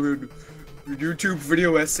has the fucking YouTube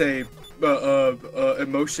video essay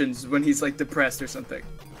emotions when he's like depressed or something.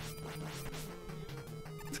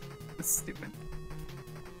 That's stupid.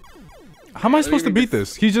 How am I supposed to beat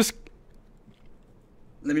this? He just.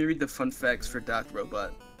 Let me read the fun facts for Doc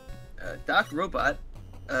Robot. Doc Robot,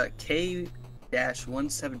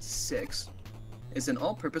 K-176, is an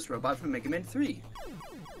all-purpose robot from Megaman 3.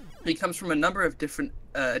 He comes from a number of different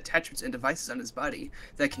attachments and devices on his body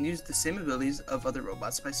that can use the same abilities of other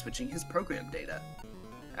robots by switching his program data.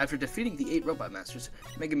 After defeating the 8 Robot Masters,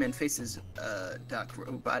 Mega Man faces Doc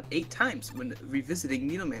Robot 8 times when revisiting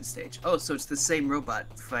Needleman stage. Oh, so it's the same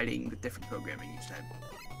robot fighting with different programming each time.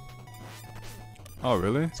 Oh,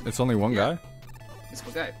 really? It's only one guy? It's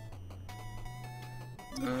one guy.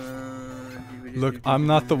 Look, I'm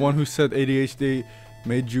not the one who said ADHD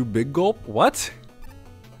made you big gulp. What?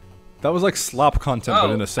 That was like slop content,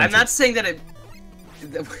 but in a sentence. I'm not saying that it...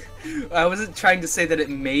 I wasn't trying to say that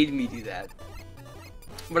it made me do that.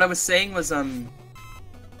 What I was saying was,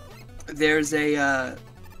 there's a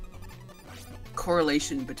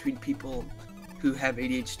correlation between people who have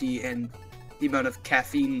ADHD and the amount of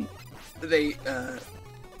caffeine they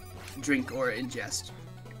drink or ingest.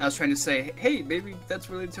 I was trying to say, hey, maybe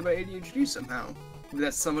that's related to my ADHD somehow.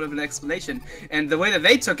 That's somewhat of an explanation. And the way that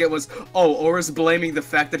they took it was, oh, Aura's blaming the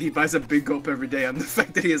fact that he buys a big gulp every day on the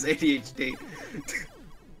fact that he has ADHD.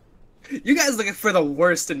 You guys looking for the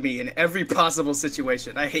worst in me in every possible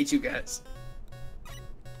situation. I hate you guys.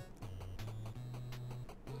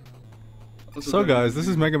 So guys, this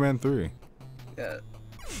is Mega Man 3. Yeah.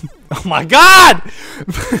 Oh my god!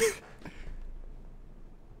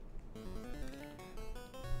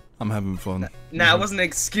 I'm having fun. Nah, it wasn't an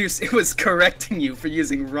excuse. It was correcting you for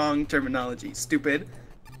using wrong terminology. Stupid.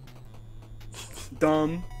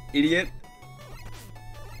 Dumb. Idiot.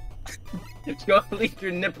 Go leak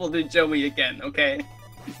your nipple to Joey again, okay?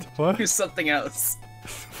 What? Do something else.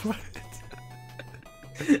 What?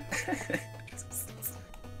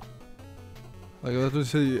 Like, let's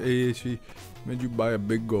just say ADHD made you buy a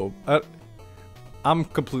big gulp. I'm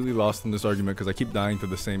completely lost in this argument because I keep dying to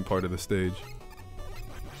the same part of the stage.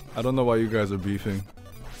 I don't know why you guys are beefing.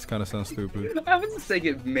 This kind of sounds stupid. I wasn't saying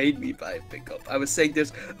it made me buy a big gulp. I was saying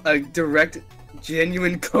there's a direct,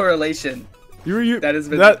 genuine correlation.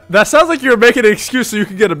 That sounds like you're making an excuse so you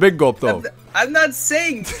can get a big gulp, though. I'm not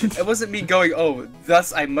saying it wasn't me going, oh,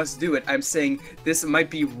 thus I must do it. I'm saying this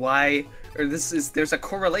might be why, or there's a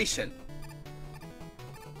correlation.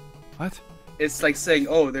 What? It's like saying,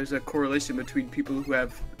 oh, there's a correlation between people who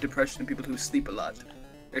have depression and people who sleep a lot,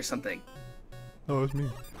 or something. Oh, it's me.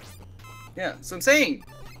 Yeah, so I'm saying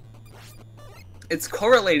it's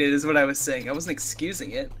correlated, is what I was saying. I wasn't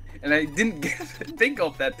excusing it, and I didn't get a big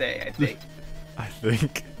gulp that day. I think. I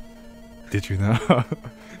think. Did you know?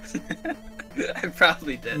 I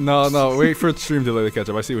probably did. No, wait for stream delay to catch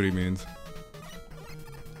up. I see what he means.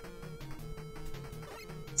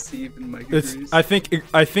 See even Mike agrees. I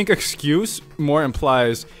think excuse more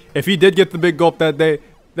implies if he did get the big gulp that day,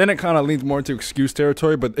 then it kind of leans more into excuse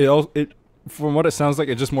territory. But it from what it sounds like,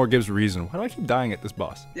 it just more gives reason. Why do I keep dying at this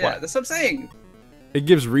boss? Yeah, Why? that's what I'm saying. It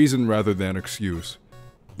gives reason rather than excuse.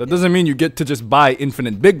 That doesn't mean you get to just buy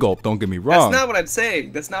infinite big gulp, don't get me wrong. That's not what I'm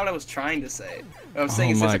saying. That's not what I was trying to say. What I was saying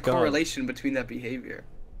is there's a correlation between that behavior.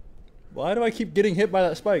 Why do I keep getting hit by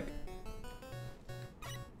that spike?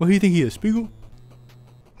 What do you think he is, Spiegel?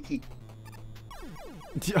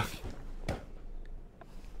 Yeah.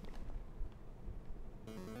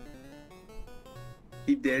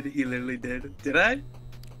 He did. He literally did. Did I?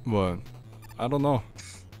 What? I don't know.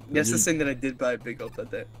 Guess the thing that I did buy a big gulp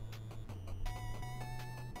that day.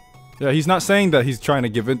 Yeah, he's not saying that he's trying to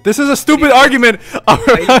give it. This is a stupid argument of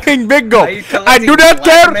fucking big gulp. I do not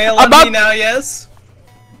care about. Me now, yes.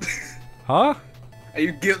 Huh? Are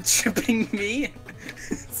you guilt tripping me?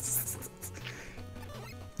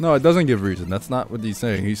 No, it doesn't give reason. That's not what he's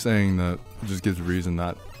saying. He's saying that it just gives reason,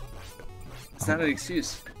 not. It's not an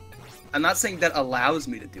excuse. I'm not saying that allows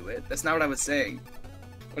me to do it. That's not what I was saying.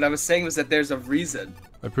 What I was saying was that there's a reason.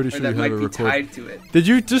 I'm pretty sure that you have might it be recorded. tied to it. Did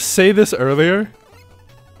you just say this earlier?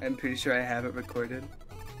 I'm pretty sure I have it recorded.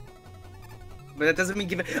 But that doesn't mean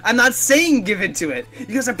give it. I'm not saying give it to it. You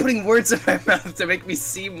guys are putting words in my mouth to make me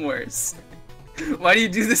seem worse. Why do you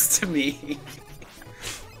do this to me?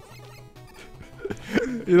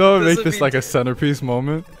 You know what make this like a centerpiece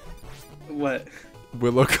moment? What?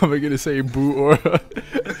 Willow coming in and saying boo aura.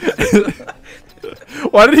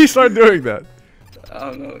 Why did he start doing that? I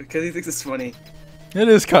don't know, because he thinks it's funny. It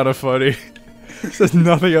is kind of funny. Says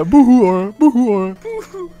nothing at boo aura, boo aura.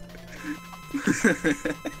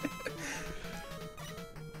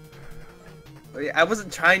 I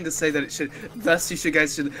wasn't trying to say that it should. Thus, you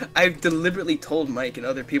guys should. I've deliberately told Mike and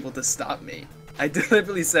other people to stop me. I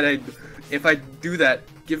deliberately said, if I do that,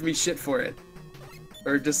 give me shit for it,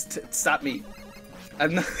 or just stop me.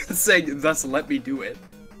 I'm not saying thus let me do it.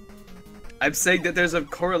 I'm saying that there's a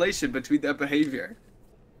correlation between that behavior.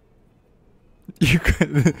 You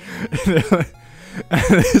could.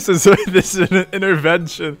 This is an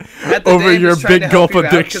intervention over your big gulp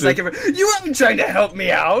addiction. You haven't trying to help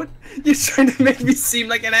me out. You're trying to make me seem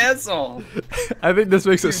like an asshole. I think this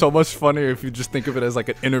makes it so much funnier if you just think of it as like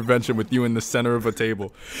an intervention with you in the center of a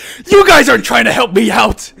table. You guys aren't trying to help me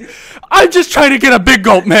out. I'm just trying to get a big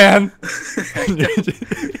gulp, man. I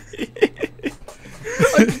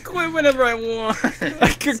can quit whenever I want. I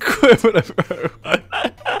can quit whenever I want.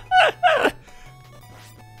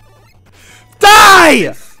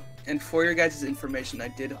 Die! And for your guys' information, I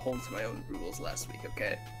did hold to my own rules last week,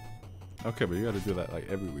 okay? Okay, but you gotta do that like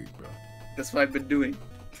every week, bro. That's what I've been doing.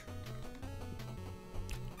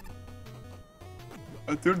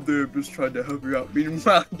 I thought they were just trying to help you out.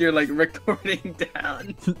 Meanwhile, you're like recording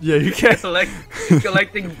down. Yeah, you can't.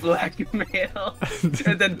 Collecting blackmail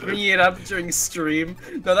and then bringing it up during stream.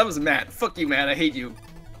 No, that was Matt. Fuck you, Matt. I hate you.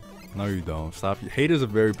 No, you don't. Stop. Hate is a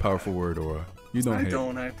very powerful word, Aura. You don't hate. I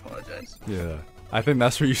don't. I apologize. Yeah. I think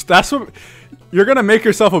that's where you. That's what. You're gonna make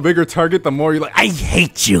yourself a bigger target the more you're like, I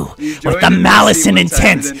hate you with the malice and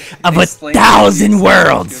intent of 1,000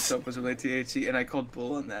 worlds. Was related to and I called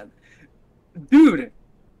bull on that. Dude,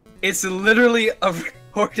 it's literally a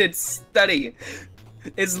recorded study.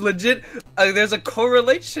 It's legit. There's a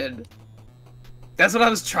correlation. That's what I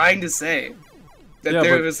was trying to say. That yeah,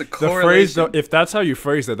 there was a correlation. The phrase, though, if that's how you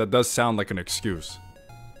phrase it, that does sound like an excuse.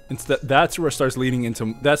 That's where it starts leading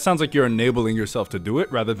into. That sounds like you're enabling yourself to do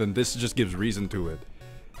it, rather than this just gives reason to it.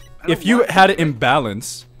 If you had it in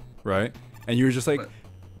balance, right, and you were just like,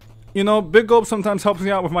 you know, Big Gulp sometimes helps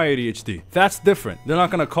me out with my ADHD. That's different. They're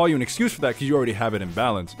not gonna call you an excuse for that because you already have it in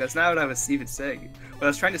balance. That's not what I was even saying. What I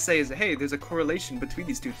was trying to say is, hey, there's a correlation between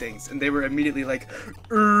these two things, and they were immediately like,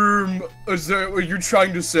 is that what you're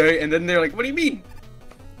trying to say? And then they're like, what do you mean?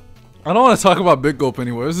 I don't want to talk about Big Gulp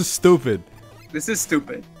anymore. This is stupid. This is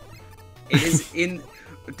stupid. It is in.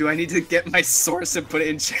 Do I need to get my source and put it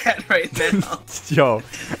in chat right now? Yo.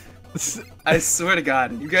 I swear to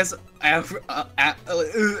God, you guys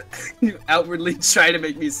you outwardly try to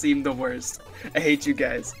make me seem the worst. I hate you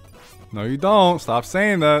guys. No, you don't. Stop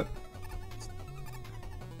saying that.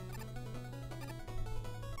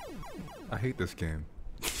 I hate this game.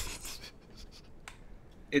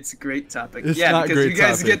 It's a great topic. It's yeah, not because great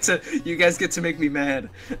you guys get to make me mad.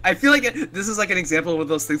 I feel like this is like an example of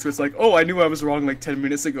those things where it's like, oh, I knew I was wrong like 10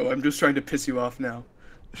 minutes ago. I'm just trying to piss you off now.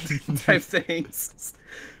 Type things.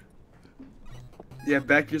 Yeah,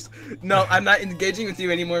 back your. No, I'm not engaging with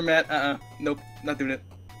you anymore, Matt. Nope, not doing it.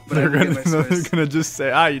 But they're gonna just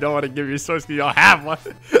say, you don't want to give your source because you don't have one.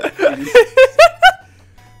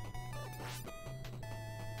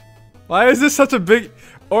 Why is this such a big?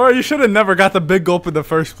 Or you should have never got the Big Gulp in the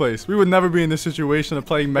first place. We would never be in this situation of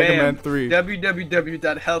playing Megaman 3.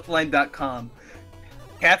 www.healthline.com.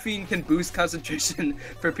 Caffeine can boost concentration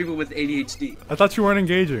for people with ADHD. I thought you weren't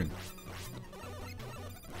engaging.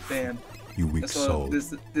 Bam. You weak soul.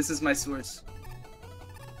 This is my source.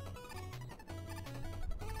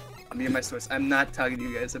 I'm being my source. I'm not talking to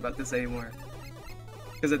you guys about this anymore.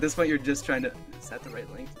 Because at this point, you're just trying to. Is that the right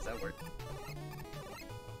link? Does that work?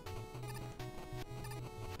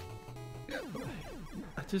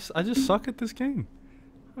 I just suck at this game.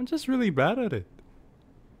 I'm just really bad at it.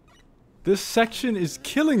 This section is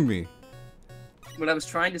killing me. What I was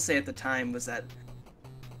trying to say at the time was that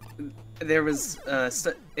there was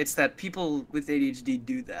it's that people with ADHD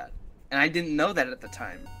do that, and I didn't know that at the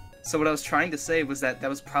time. So what I was trying to say was that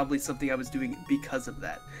was probably something I was doing because of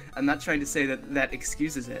that. I'm not trying to say that that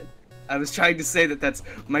excuses it. I was trying to say that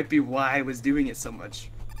might be why I was doing it so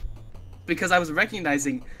much, because I have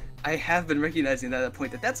been recognizing that at a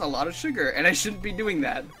point that that's a lot of sugar and I shouldn't be doing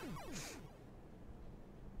that.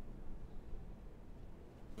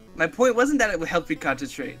 My point wasn't that it would help me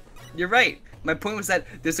concentrate. You're right. My point was that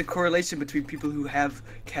there's a correlation between people who have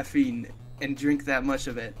caffeine and drink that much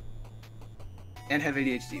of it and have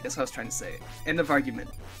ADHD. That's what I was trying to say. End of argument.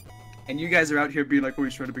 And you guys are out here being like, oh,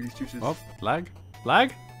 he's trying to make excuses. Oh, lag?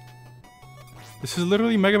 Lag? This is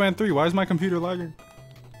literally Megaman 3. Why is my computer lagging?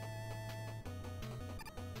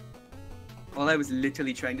 All I was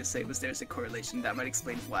literally trying to say was there's a correlation that might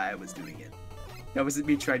explain why I was doing it. That wasn't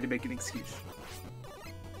me trying to make an excuse.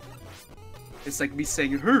 It's like me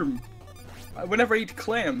saying, whenever I eat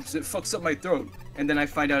clams, it fucks up my throat. And then I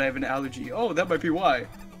find out I have an allergy. Oh, that might be why.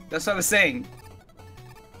 That's what I was saying.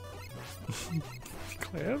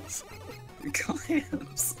 Clams?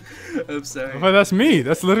 Clams. I'm sorry. Oh, that's me.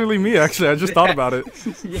 That's literally me, actually. I just thought about it.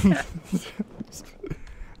 Yeah.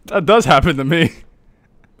 That does happen to me.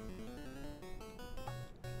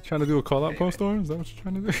 Trying to do a call-out Anyway. post, or is that what you're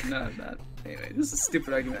trying to do? No, I'm not. Anyway, this is a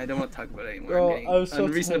stupid argument. I don't want to talk about it anymore. Bro, I'm getting I was so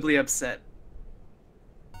unreasonably upset.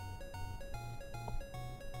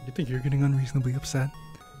 You think you're getting unreasonably upset?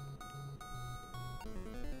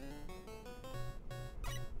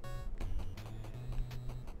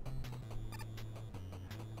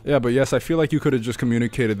 Yeah, but yes, I feel like you could have just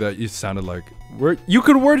communicated that you sounded like... You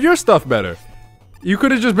could word your stuff better. You could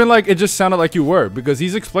have just been like, it just sounded like you were, because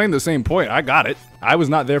he's explained the same point. I got it. I was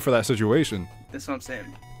not there for that situation. That's what I'm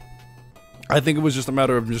saying. I think it was just a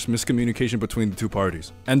matter of just miscommunication between the two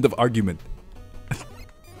parties. End of argument.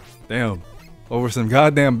 Damn. Over some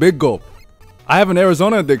goddamn big gulp. I have an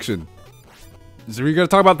Arizona addiction. So we gonna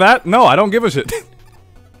talk about that? No, I don't give a shit.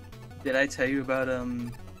 Did I tell you about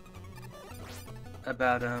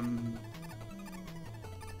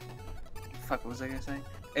fuck, what was I gonna say?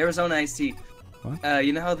 Arizona iced tea. What?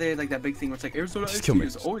 You know how they like that big thing where it's like Arizona Just iced kill tea me.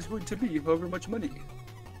 is always going to be however much money.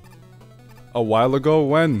 A while ago?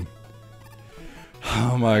 When?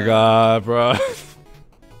 Oh my god, bro.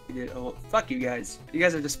 Yeah, oh, fuck you guys. You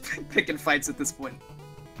guys are just picking fights at this point.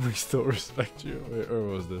 We still respect you. Wait, where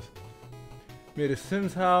was this? Made a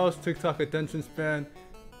Sims house, TikTok attention span.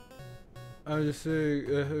 I'm just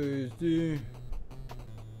saying,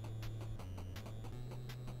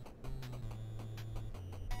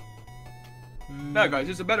 No, guys,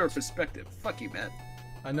 there's a better perspective. Fuck you, man.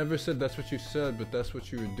 I never said that's what you said, but that's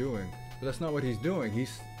what you were doing. But that's not what he's doing.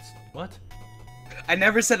 He's... What? I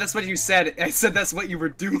never said that's what you said. I said that's what you were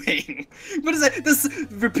doing. What is that? This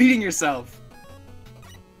repeating yourself.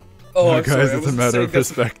 Oh, I'm sorry, guys, it's a matter of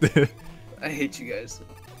perspective. I hate you guys.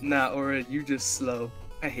 Nah, Aura, you just slow.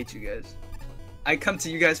 I hate you guys. I come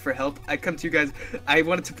to you guys for help. I come to you guys. I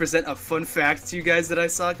wanted to present a fun fact to you guys that I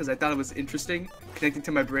saw because I thought it was interesting, connecting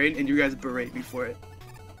to my brain, and you guys berate me for it.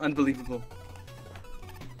 Unbelievable.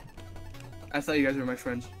 I thought you guys were my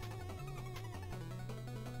friends.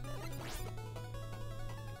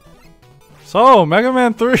 So, Mega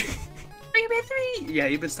Man 3. Megaman 3! Yeah,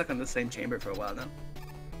 you've been stuck on the same chamber for a while now.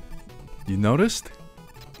 You noticed?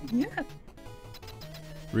 Yeah.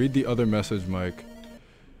 Read the other message, Mike.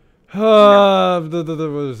 What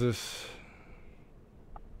is this?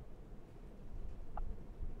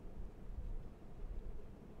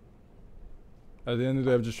 At the end of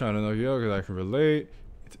the day, I'm just trying to know you because I can relate.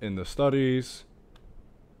 It's in the studies.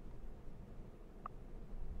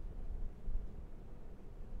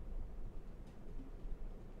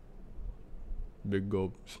 Big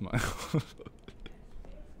gulp smile.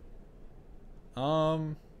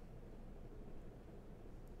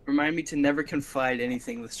 Remind me to never confide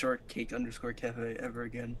anything with shortcake_cafe ever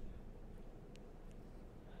again.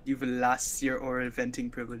 You've lost your aura venting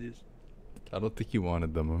privileges. I don't think he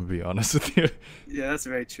wanted them, I'm gonna be honest with you. Yeah, that's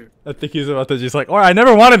very true. I think he's about to just like, I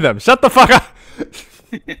never wanted them. Shut the fuck up.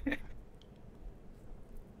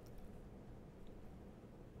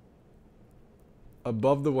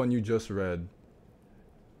 Above the one you just read.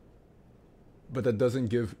 But that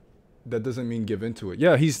doesn't mean give into it.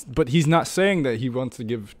 Yeah, but he's not saying that he wants to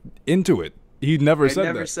give into it. He never said that.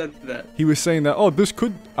 I never said that. He was saying that, this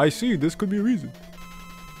could be a reason.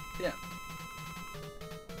 Yeah.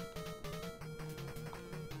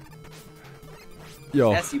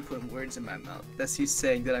 Yo. That's you putting words in my mouth. That's you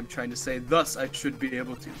saying that I'm trying to say, thus I should be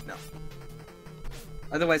able to. No.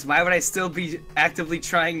 Otherwise, why would I still be actively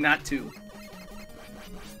trying not to?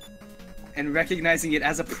 And recognizing it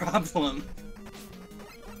as a problem.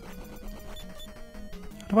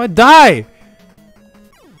 How do I die?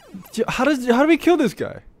 How do we kill this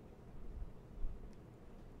guy?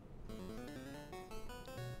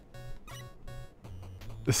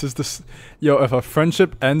 This is this. Yo, if a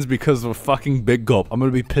friendship ends because of a fucking big gulp, I'm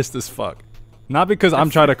gonna be pissed as fuck. Not because I'm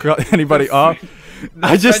trying to cut anybody off.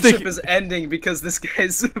 I just think friendship is ending because this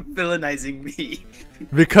guy's villainizing me.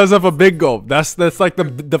 Because of a big gulp. That's like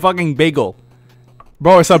the fucking bagel.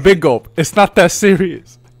 Bro, it's a big gulp. It's not that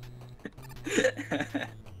serious.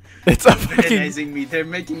 It's a fucking... Villainizing me. They're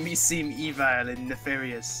making me seem evil and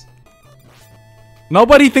nefarious.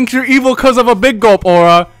 Nobody thinks you're evil because of a big gulp,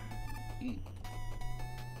 Aura.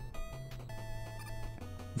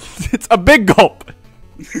 It's a big gulp.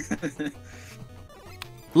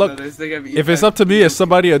 Look, no, if it's up to me as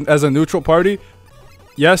somebody as a neutral party,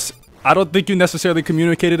 yes, I don't think you necessarily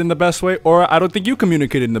communicated in the best way, or I don't think you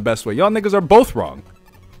communicated in the best way. Y'all niggas are both wrong.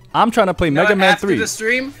 I'm trying to play Mega Man 3. After the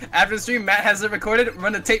stream, Matt has it recorded.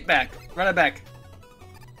 Run the tape back. Run it back.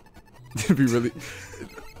 It'd be really...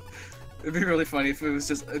 It'd be really funny if it was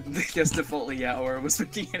just, defaultly, yeah, or it was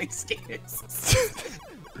making any scares.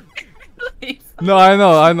 No, I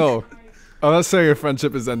know. I'm not saying a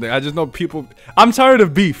friendship is ending. I just know people... I'm tired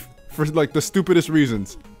of beef for, like, the stupidest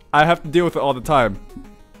reasons. I have to deal with it all the time.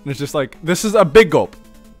 And it's just like, this is a big gulp.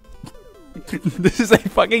 This is a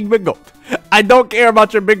fucking big gulp. I don't care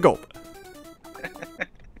about your big gulp.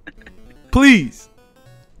 Please.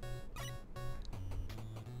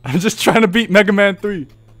 I'm just trying to beat Mega Man 3.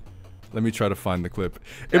 Let me try to find the clip.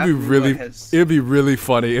 It'd be really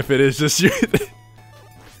funny if it is just you.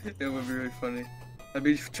 It would be really funny. Let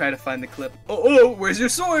me try to find the clip. Oh, where's your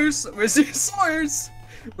source? Where's your source?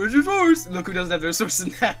 Where's your source? Look who doesn't have their source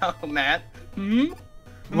now, Matt.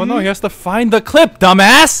 Well, no, he has to find the clip,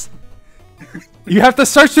 dumbass. You have to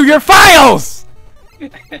search through your files.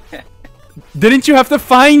 Didn't you have to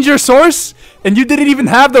find your source? And you didn't even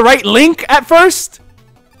have the right link at first?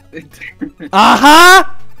 Uh-huh.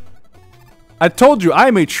 I told you, I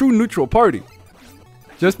am a true neutral party.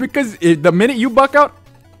 Just because the minute you buck out,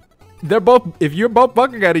 they're both. If you're both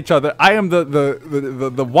bucking at each other, I am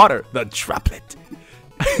the water, the droplet.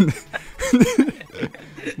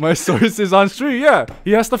 My source is on stream. Yeah,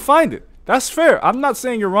 he has to find it. That's fair. I'm not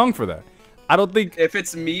saying you're wrong for that. I don't think if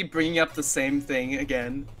it's me bringing up the same thing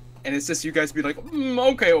again, and it's just you guys be like,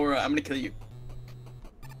 okay, or I'm gonna kill you.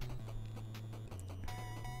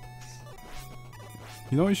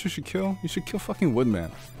 You know what you should kill? You should kill fucking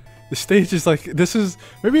Woodman. The stage is like,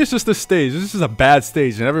 maybe it's just the stage. This is a bad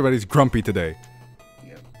stage and everybody's grumpy today.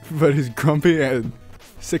 Yeah. Everybody's grumpy and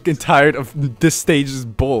sick and tired of this stage's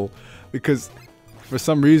bull. Because for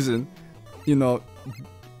some reason, you know,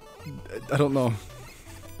 I don't know.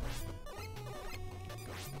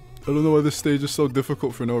 I don't know why this stage is so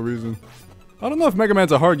difficult for no reason. I don't know if Mega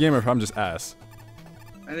Man's a hard game or if I'm just ass.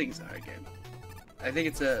 I think it's a hard game. I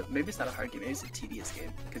think maybe it's not a hard game, maybe it's a tedious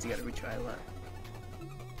game, because you gotta retry a lot.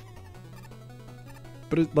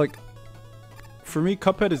 But it's like, for me,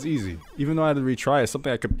 Cuphead is easy. Even though I had to retry, it's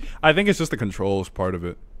something I think it's just the controls part of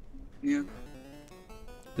it. Yeah.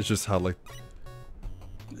 It's just how, like,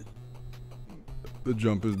 the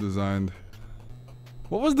jump is designed.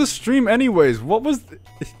 What was the stream anyways? What was...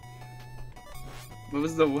 What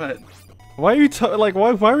was the what? Why are you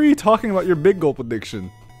why were you talking about your big gulp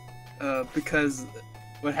addiction? Because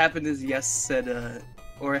what happened is Yes said,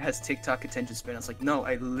 or it has TikTok attention span. I was like, no,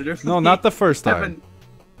 I literally... No, not the first time.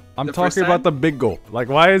 I'm talking about the big gulp. Like,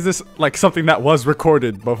 why is this, like, something that was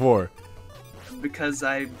recorded before? Because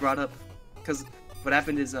I brought up... Because what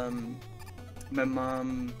happened is,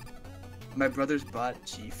 my brothers bought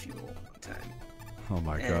G Fuel one time. Oh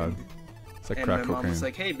my god. It's like crack cocaine. My mom was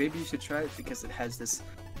like, hey, maybe you should try it because it has this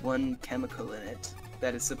one chemical in it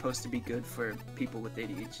that is supposed to be good for people with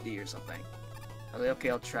ADHD or something. I was like, okay,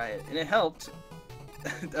 I'll try it. And it helped.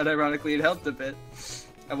 Unironically, it helped a bit.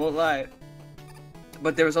 I won't lie.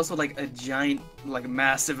 But there was also like a giant, like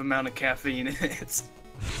massive amount of caffeine in it.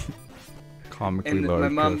 Comically large. My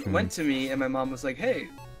mom caffeine. went to me and my mom was like, hey,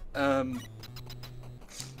 like,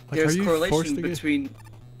 there's correlation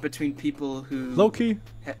between people who... Low-key,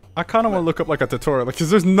 I kind of want to look up like a tutorial, like, cause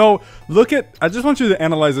there's no... I just want you to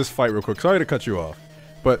analyze this fight real quick. Sorry to cut you off.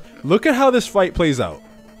 But look at how this fight plays out.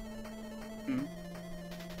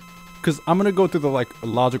 Because I'm going to go through the, like,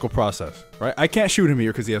 logical process, right? I can't shoot him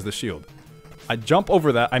here because he has the shield. I jump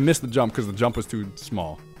over that. I missed the jump because the jump was too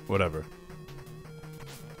small. Whatever.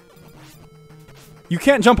 You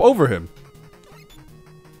can't jump over him.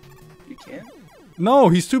 You can't? No,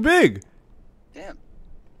 he's too big. Damn.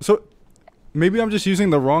 So, maybe I'm just using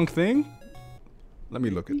the wrong thing? Let me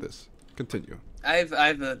look at this. Continue. I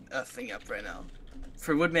have a thing up right now.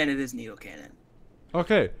 For Woodman, it is needle cannon.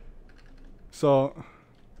 Okay. So...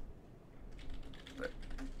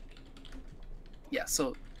 Yeah,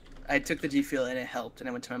 so I took the G Fuel and it helped, and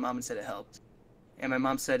I went to my mom and said it helped. And my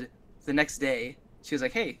mom said the next day, she was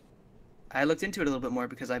like, hey, I looked into it a little bit more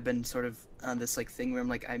because I've been sort of on this like thing where I'm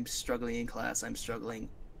like, I'm struggling in class, I'm struggling,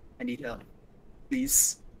 I need help,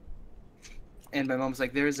 please. And my mom was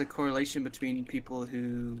like, there is a correlation between people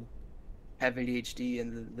who have ADHD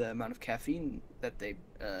and the amount of caffeine that they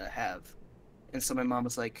have. And so my mom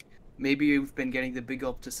was like, maybe you've been getting the big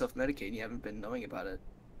gulp to self-medicate and you haven't been knowing about it.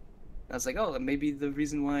 I was like, oh, maybe the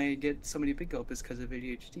reason why I get so many big gulp is because of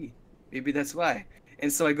ADHD. Maybe that's why.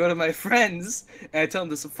 And so I go to my friends and I tell them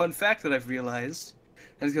this fun fact that I've realized.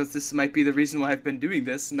 And he goes, this might be the reason why I've been doing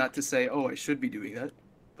this. Not to say, oh, I should be doing that.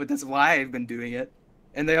 But that's why I've been doing it.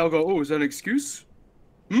 And they all go, oh, is that an excuse?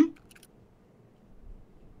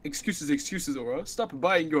 Excuses, Aura. Stop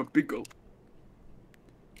buying your big gulp.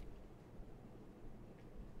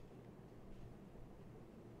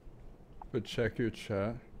 But check your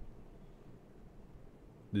chat.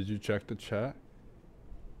 Did you check the chat?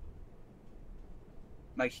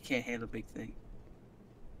 Mike, you can't handle big thing.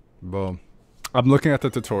 Boom. I'm looking at the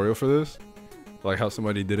tutorial for this. Like how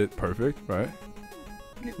somebody did it perfect, right?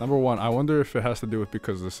 Yeah. Number one, I wonder if it has to do with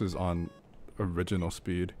because this is on original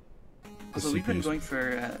speed. Also, we've been going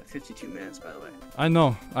for 52 minutes, by the way. I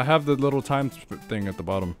know. I have the little time thing at the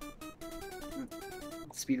bottom.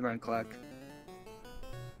 Speedrun clock.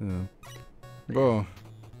 Yeah. Bro.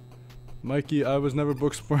 Mikey, I was never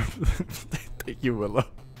booksport. Thank you, Willow.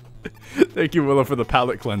 Thank you, Willow, for the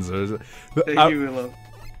palate cleanser. Thank you, Willow.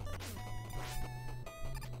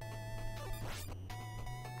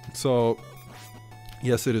 So,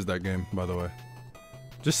 yes, it is that game, by the way.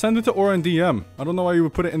 Just send it to Aura and DM. I don't know why you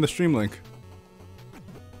would put it in the stream link.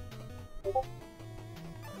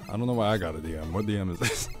 I don't know why I got a DM. What DM is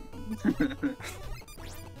this?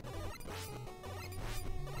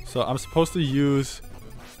 So I'm supposed to use,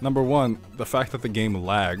 number one, the fact that the game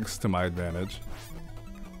lags to my advantage.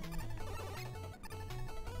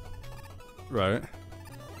 Right?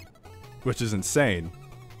 Which is insane.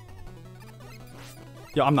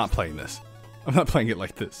 Yo, I'm not playing this. I'm not playing it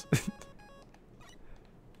like this.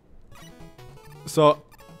 So,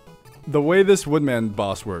 the way this Woodman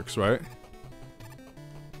boss works, right?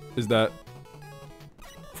 Is that,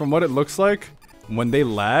 from what it looks like, when they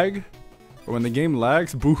lag, or when the game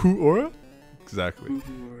lags, boohoo aura? Exactly.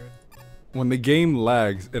 Boohoo aura. When the game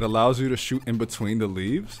lags, it allows you to shoot in between the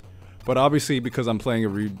leaves. But obviously, because I'm playing a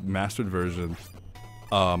remastered version,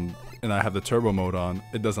 and I have the turbo mode on,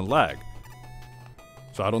 it doesn't lag.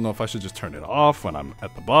 So I don't know if I should just turn it off when I'm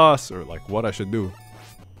at the boss, or like what I should do.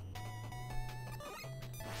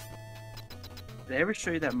 Did I ever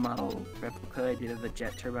show you that model replica I did of the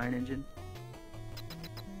jet turbine engine?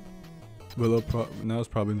 Willow, now's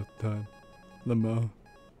probably not the time. Limo.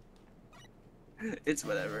 It's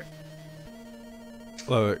whatever.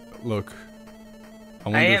 Look.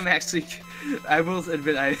 I am actually, I will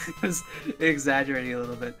admit I was exaggerating a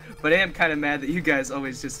little bit, but I am kind of mad that you guys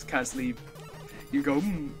always just constantly, you go,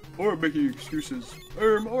 or making excuses.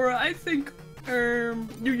 Or I think, you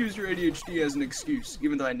use your ADHD as an excuse,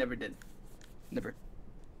 even though I never did. Never.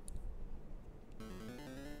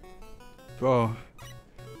 Bro.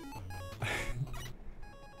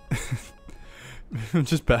 I'm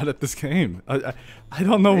just bad at this game. I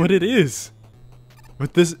don't know what it is.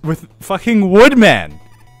 With fucking Woodman.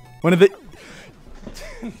 One of the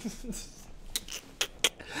I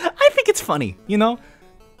think it's funny, you know?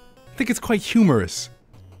 I think it's quite humorous.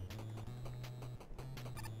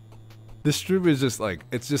 This stream is just like,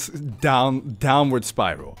 it's just downward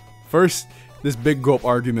spiral. First, this big gulp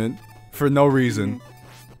argument for no reason.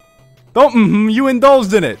 Don't you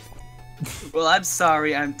indulged in it. Well, I'm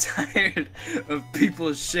sorry, I'm tired of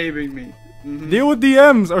people shaming me. Deal with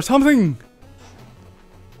DMs or something.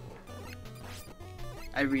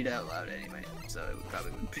 I read out loud anyway, so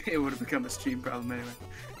it would have become a stream problem anyway.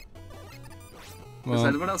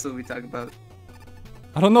 Well, what else will we talk about?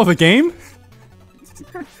 I don't know, the game?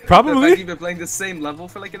 Probably. The fact you've been playing the same level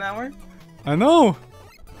for like an hour? I know.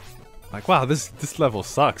 Like, wow, this level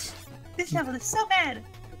sucks. This level is so bad.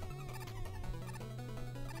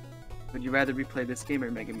 Would you rather replay this game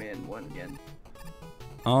or Mega Man 1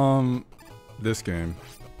 again? This game.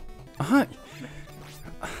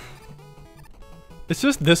 It's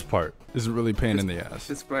just this part is really pain in the ass.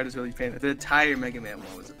 This part is really pain. The entire Mega Man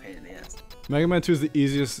 1 was a pain in the ass. Mega Man 2 is the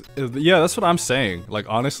easiest. Yeah, that's what I'm saying. Like,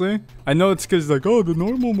 honestly, I know it's because, like, oh, the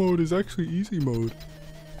normal mode is actually easy mode.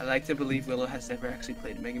 I like to believe Willow has never actually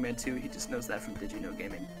played Mega Man 2. He just knows that from Did You Know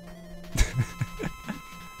Gaming.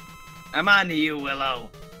 I'm on to you, Willow.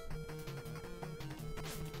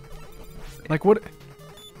 Like, what?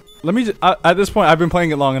 Let me just. At this point, I've been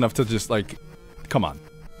playing it long enough to just, like, come on.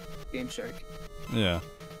 Game Shark. Yeah.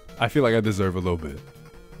 I feel like I deserve a little bit.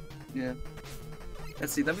 Yeah.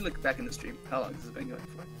 Let's see, let me look back in the stream. How long has it been going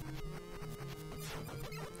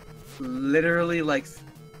for? Literally like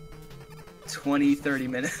 20, 30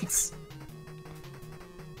 minutes.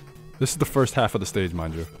 This is the first half of the stage,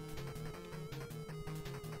 mind you.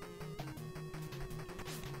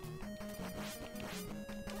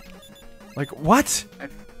 Like, what?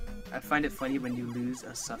 I find it funny when you lose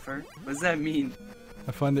a suffer. What does that mean?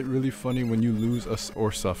 I find it really funny when you lose us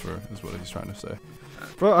or suffer, is what he's trying to say.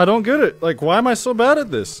 Bro, I don't get it. Like, why am I so bad at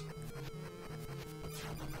this?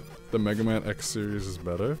 The Mega Man X series is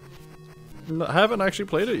better? I haven't actually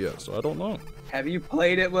played it yet, so I don't know. Have you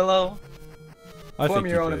played it, Willow? I Form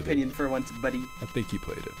think your own opinion for once, buddy. I think he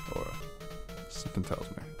played it, or something tells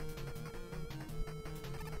me.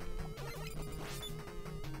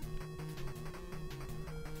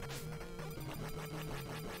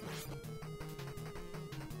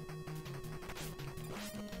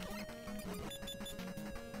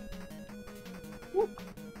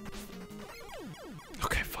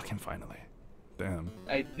 Okay, fucking finally. Damn.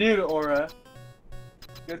 I did, Aura.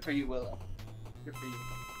 Good for you, Willow. Good for you.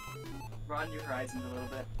 Broaden your horizons a little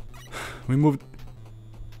bit. We moved.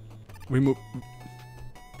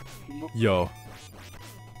 Yo.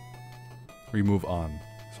 We move on.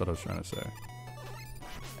 That's what I was trying to say.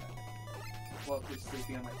 Walker's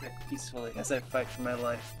sleeping on my bed peacefully as I fight for my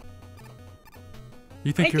life.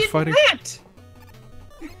 You think you're fighting?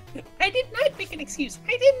 I did not make an excuse.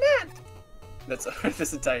 I did not. That's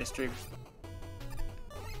this entire stream.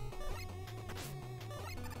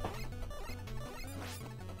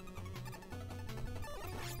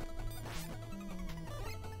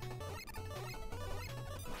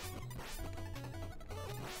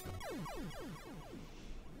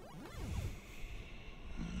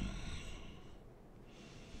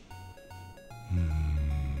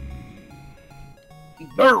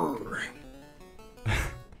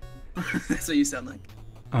 That's what you sound like.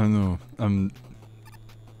 I know. I'm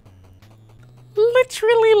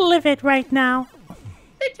Literally livid right now.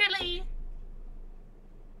 Literally.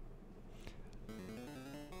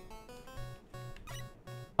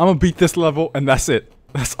 gonna beat this level, and that's it.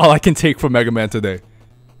 That's all I can take from Mega Man today.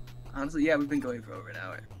 Honestly, yeah, we've been going for over an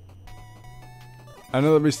hour. I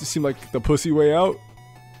know that makes it seem like the pussy way out.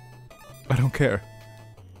 I don't care.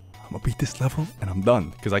 I'm gonna beat this level, and I'm done.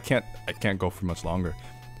 Because I can't go for much longer.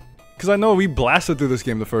 Because I know we blasted through this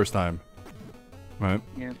game the first time. Right?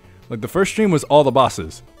 Yeah. Like, the first stream was all the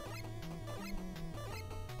bosses.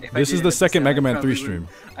 If This I is did the it second this time, Mega Man I 3 probably stream.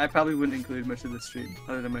 I probably wouldn't include much of the stream,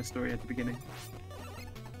 other than my story at the beginning.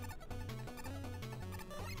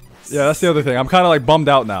 Yeah, that's the other thing. I'm kind of like bummed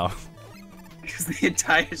out now. Because the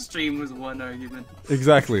entire stream was one argument.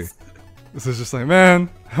 Exactly. This is just like, man,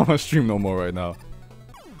 I don't want to stream no more right now.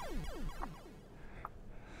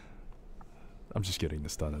 I'm just getting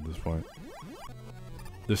this done at this point.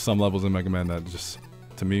 There's some levels in Mega Man that just,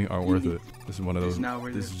 to me, aren't worth it. This is one of those.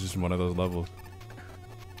 This is just one of those levels.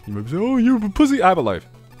 You might say, "Oh, you're a pussy." I have a life.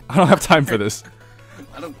 I don't have time for this.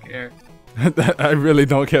 I don't care. I really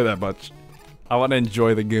don't care that much. I want to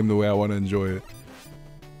enjoy the game the way I want to enjoy it.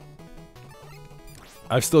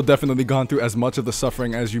 I've still definitely gone through as much of the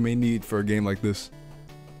suffering as you may need for a game like this.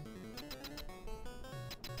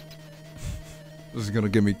 This is gonna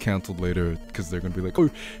get me cancelled later because they're gonna be like, "Oh,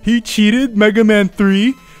 he cheated Mega Man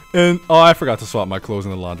 3 and oh, I forgot to swap my clothes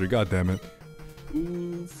in the laundry. God damn it."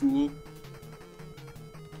 Ooh, fool.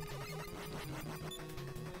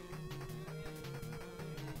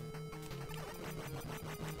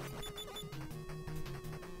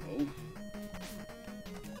 Oh.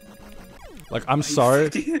 Like, I'm sorry.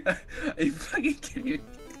 Are you fucking kidding me?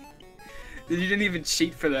 You didn't even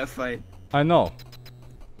cheat for that fight. I know.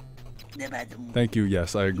 Thank you.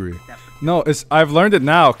 Yes, I agree. No, I've learned it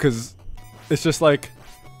now because it's just like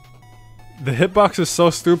the hitbox is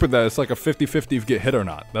so stupid that it's like a 50-50 if you get hit or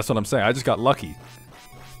not. That's what I'm saying. I just got lucky.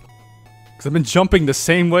 Because I've been jumping the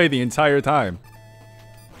same way the entire time.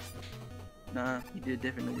 Nah, you did it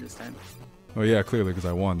differently this time. Oh yeah, clearly because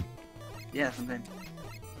I won. Yeah, something.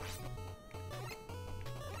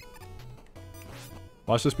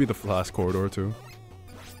 Watch this be the last corridor too.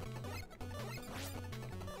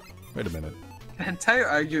 Wait a minute. The entire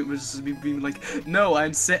argument was just me being like, no, I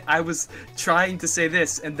was trying to say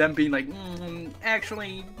this, and then being like,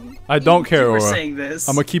 actually, I don't care, you were Aura. saying this.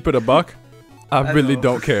 I'm gonna keep it a buck. I really know.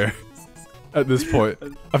 don't care. At this point,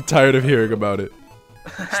 I'm tired of hearing about it.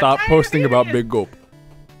 Stop posting about Big Gulp.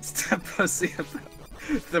 Stop posting about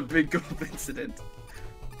the Big Gulp incident.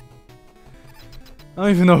 I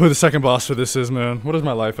don't even know who the second boss for this is, man. What is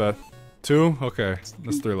my life at? 2? Okay,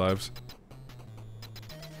 that's 3 lives.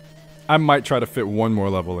 I might try to fit 1 more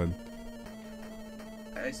level in.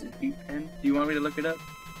 Is it Heat Pen? Do you want me to look it up?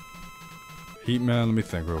 Heat Man, let me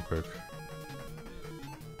think real quick.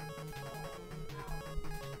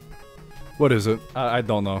 What is it? I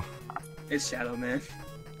don't know. It's Shadow Man.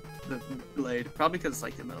 The blade. Probably because it's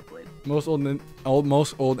like the metal blade. Most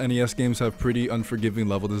old NES games have pretty unforgiving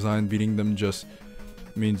level design. Beating them just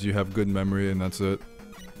means you have good memory and that's it.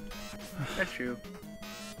 That's true.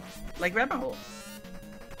 Like Rabbit Hole.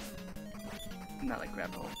 Not like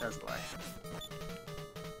Rabbit Hole. That's a lie.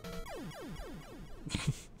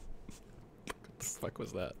 What the fuck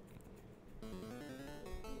was that?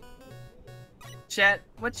 Chat,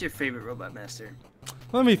 what's your favorite Robot Master?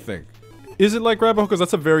 Let me think. Is it like Rabbit Hole? Because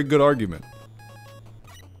that's a very good argument.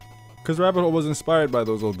 Because Rabbit Hole was inspired by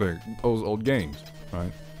those old games,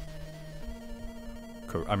 right?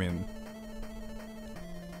 I mean,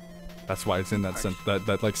 that's why it's in that sense,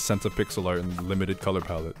 that like sense of pixel art and limited color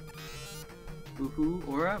palette. Boohoo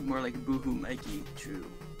Aura? More like Boohoo Mikey. True.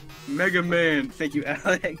 Mega Man. Thank you,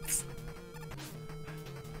 Alex.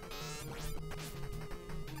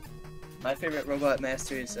 My favorite Robot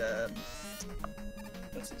Master is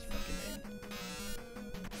what's his fucking name?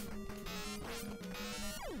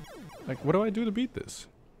 Like, what do I do to beat this?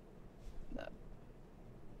 No.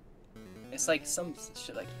 It's like some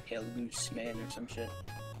shit like Tail Goose Man or some shit.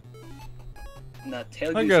 Not Tail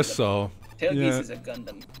Goose. I guess so. Tail Yeah. Goose is a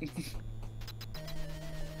Gundam.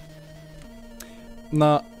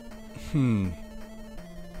 Nah. My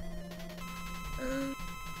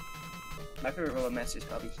favorite Robot Master is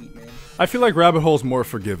probably Heat Man. I feel like Rabbit Hole's more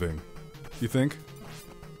forgiving. You think?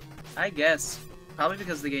 I guess. Probably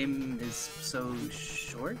because the game is so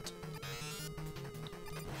short.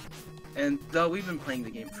 And though we've been playing the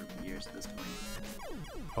game for years at this point.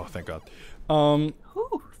 Oh, thank God. Ooh,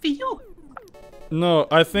 for you. No,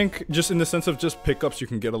 I think just in the sense of just pickups you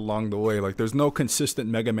can get along the way. Like, there's no consistent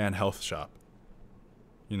Mega Man health shop.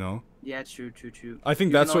 You know? Yeah, true. I think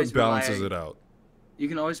You that's can what always balances rely- it out. You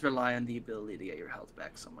can always rely on the ability to get your health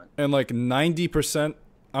back somewhat. And like 90%,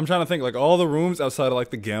 I'm trying to think, like all the rooms outside of like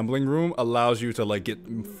the gambling room allows you to like get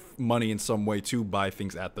money in some way to buy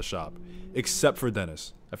things at the shop. Except for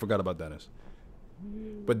Dennis. I forgot about Dennis.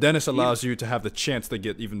 But Dennis allows you to have the chance to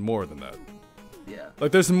get even more than that. Yeah.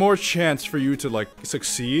 Like there's more chance for you to like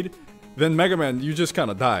succeed than Mega Man. You just kind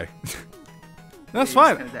of die. That's Yeah,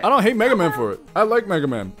 you fine. just kinda die. I don't hate Mega Man for it. I like Mega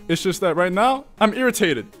Man. It's just that right now, I'm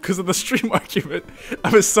irritated because of the stream argument. I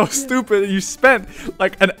was so stupid and you spent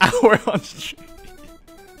like an hour on stream.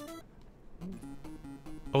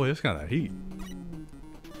 Oh, it's got that heat.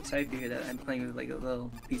 Sorry if you hear that. I'm playing with like a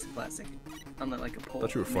little piece of plastic. On like a pole.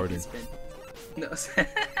 Thought you were to make it farting. spin.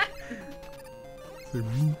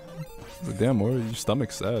 No. But damn, Mora, your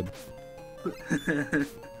stomach's sad.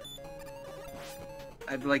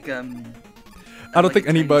 I've like I don't think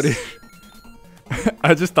anybody.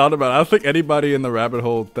 I just thought about it. I don't think anybody in the rabbit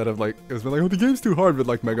hole that have like has been like, oh, the game's too hard with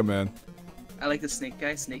like Mega Man. I like the snake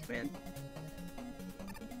guy, Snake Man.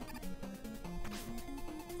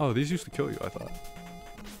 Oh, these used to kill you, I thought.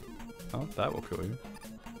 Oh, that will kill you.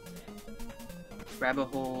 Rabbit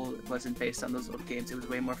Hole wasn't based on those old games. It was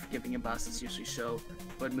way more forgiving, and bosses usually show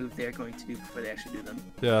what move they're going to do before they actually do them.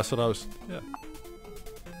 Yeah, that's what I was. Yeah.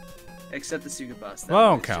 Except the secret boss. Well, I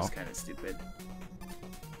don't It's count. just kind of stupid.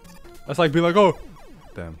 That's like being like, oh,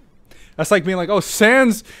 damn. That's like being like, oh,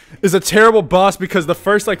 Sans is a terrible boss because the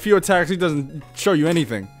first like few attacks he doesn't show you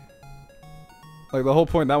anything. Like the whole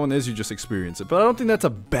point that one is you just experience it. But I don't think that's a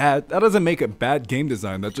bad. That doesn't make it bad game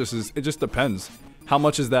design. That just is. It just depends. How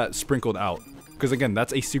much is that sprinkled out? Because again,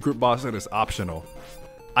 that's a secret boss that is optional.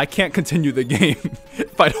 I can't continue the game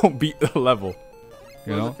if I don't beat the level.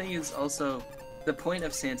 You Well, know? the thing is also, the point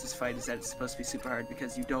of Sans' fight is that it's supposed to be super hard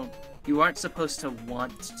because you aren't supposed to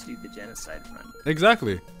want to do the genocide run.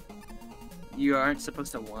 Exactly. You aren't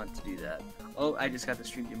supposed to want to do that. Oh, I just got the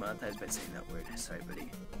stream demonetized by saying that word. Sorry, buddy.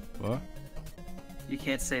 What? You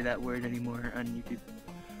can't say that word anymore on YouTube.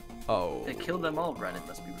 Oh. The Kill Them All run, it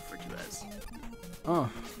must be referred to as. Oh.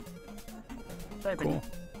 Sorry, buddy. Cool.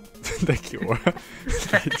 Thank you.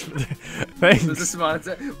 Thanks. Was this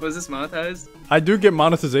monetized? I do get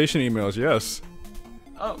monetization emails, yes.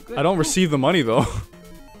 Oh, good. I don't receive the money though.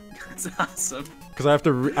 That's awesome. Because I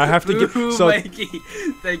have to get Ooh, so Mikey.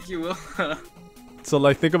 Thank you, Will. so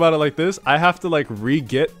like think about it like this. I have to like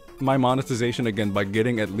re-get my monetization again by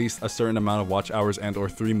getting at least a certain amount of watch hours and or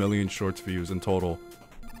 3 million shorts views in total.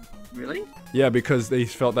 Really? Yeah, because they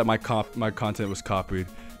felt that my content was copied.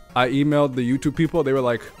 I emailed the YouTube people. They were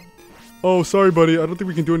like, "Oh, sorry, buddy. I don't think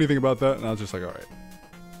we can do anything about that." And I was just like, "All right."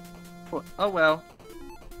 Well, oh well.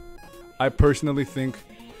 I personally think,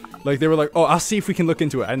 like, they were like, "Oh, I'll see if we can look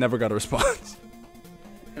into it." I never got a response.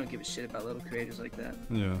 I don't give a shit about little creators like that.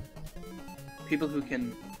 Yeah. People who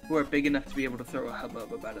are big enough to be able to throw a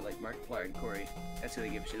hubbub about it, like Markiplier and Corey. That's who they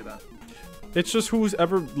give a shit about. It's just who's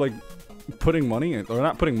ever like putting money in, or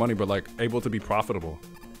not putting money, but like able to be profitable.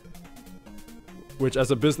 Which,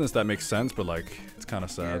 as a business, that makes sense, but like, it's kind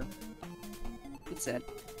of sad. Yeah. It's sad.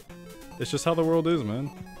 It's just how the world is,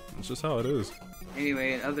 man. It's just how it is.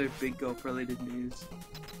 Anyway, in other big gulp related news,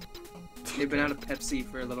 they've been out of Pepsi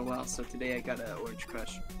for a little while, so today I got an Orange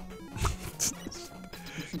Crush.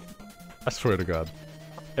 I swear to God.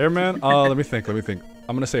 Airman, let me think.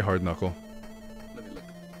 I'm gonna say hard knuckle. Let me look.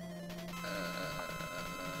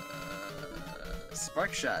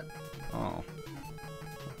 Spark Shot. Oh.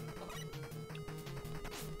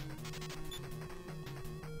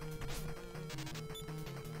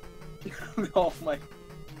 Oh my.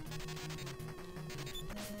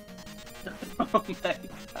 Oh my God.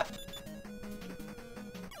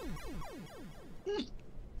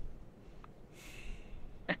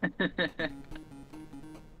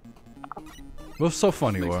 What's so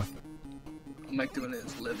funny, Laura? Mike doing it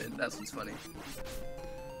is livid. That's what's funny.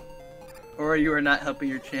 Or you are not helping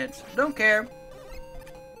your chance. Don't care.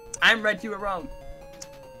 I'm right, you are wrong.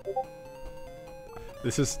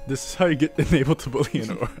 This is how you get enabled to bully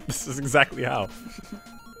an Aura. This is exactly how.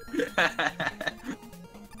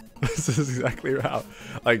 This is exactly how.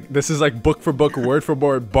 Like, this is like book for book, word for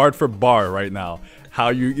word, bar for bar right now. How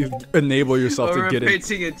you enable yourself to get it.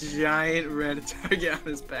 Painting a giant red target on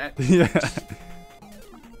his back. Yeah.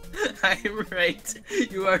 I'm right.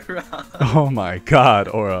 You are wrong. Oh my God,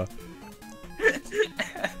 Aura.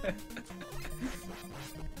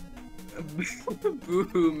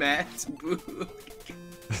 Boo, Matt. Boo.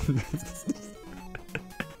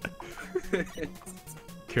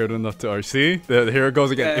 Cared enough to RC. Here it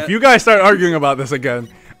goes again. If you guys start arguing about this again,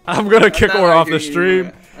 I'm gonna kick Aura off the stream.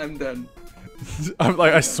 Anymore. I'm done. I'm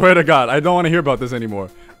like, I swear to God, I don't want to hear about this anymore.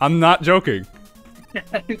 I'm not joking.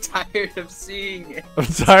 I'm tired of seeing it. I'm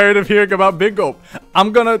tired of hearing about Big Gulp.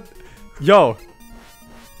 I'm gonna... Yo.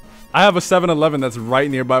 I have a 7-Eleven that's right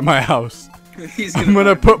nearby my house. I'm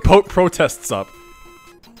gonna put protests up.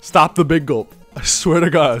 Stop the Big Gulp. I swear to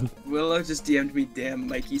God. Willow just DM'd me, damn,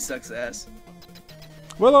 Mikey sucks ass.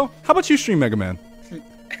 Willow, how about you stream Mega Man?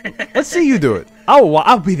 Let's see you do it.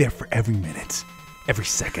 I'll be there for every minute. Every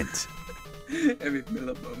second. Every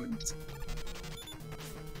moment.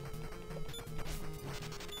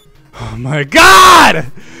 Oh my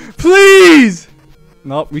God! Please!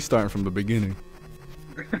 Nope, we starting from the beginning.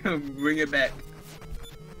 Bring it back.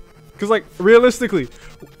 Cause like, realistically...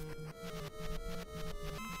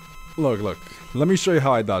 Look. Let me show you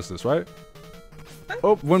how I dodge this, right?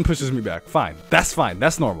 Oh, one pushes me back. Fine. That's fine.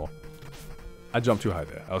 That's normal. I jumped too high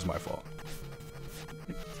there. That was my fault.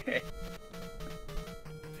 Okay.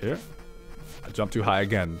 Here. I jumped too high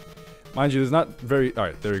again. Mind you, there's not very...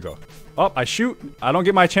 Alright, there you go. Oh, I shoot. I don't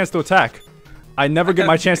get my chance to attack. I never get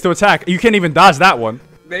my chance to attack. You can't even dodge that one.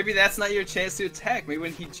 Maybe that's not your chance to attack. Maybe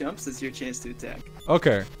when he jumps, it's your chance to attack.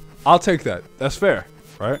 Okay. I'll take that. That's fair.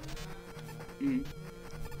 Right? Mm.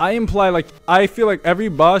 I imply, like... I feel like every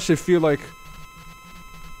boss should feel like...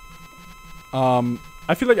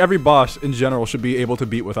 I feel like every boss in general should be able to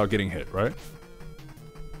beat without getting hit, right?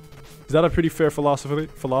 Is that a pretty fair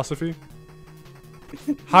philosophy?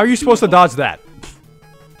 How are you supposed to dodge that?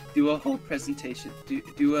 Do a whole presentation.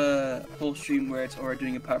 Do a whole stream where it's Aura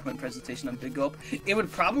doing a PowerPoint presentation on Big Gulp. It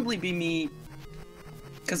would probably be me,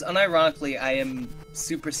 because unironically, I am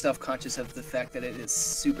super self-conscious of the fact that it is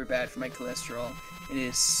super bad for my cholesterol. It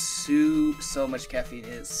is so much caffeine.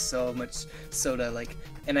 It is so much soda. Like,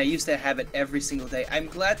 and I used to have it every single day. I'm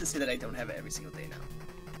glad to say that I don't have it every single day now.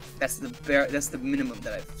 That's the minimum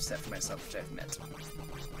that I've set for myself, which I've met.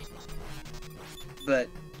 But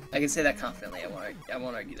I can say that confidently. I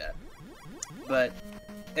won't argue that. But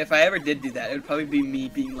if I ever did do that, it would probably be me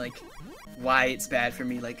being like, why it's bad for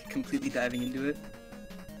me, like completely diving into it.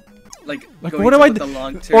 Like going what do I do? The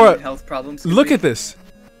long-term health problems. Look at this.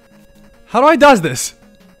 How do I dodge this?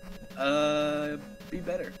 Be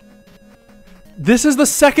better. This is the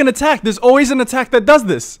second attack. There's always an attack that does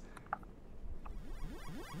this.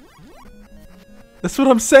 That's what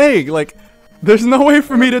I'm saying. Like, There's no way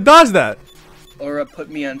for me to dodge that. Aura put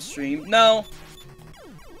me on stream. No.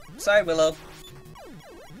 Sorry, Willow.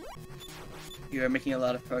 You are making a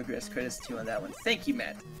lot of progress. Credits to you on that one. Thank you,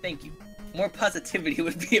 Matt. Thank you. More positivity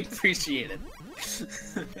would be appreciated.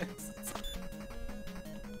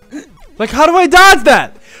 Like, how do I dodge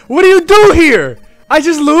that? What do you do here? I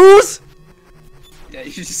just lose? Yeah,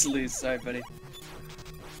 you just lose. Sorry, buddy.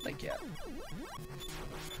 Like, yeah.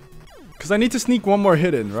 Because I need to sneak one more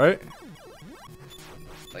hit in, right?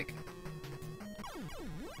 Like...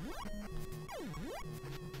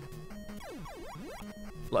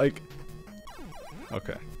 Like...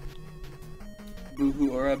 Okay.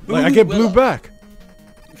 Boo-hoo Aura. Boo-hoo Like, I get blue Willow. back.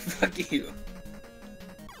 Fuck you.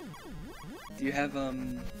 Do you have,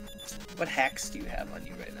 what hacks do you have on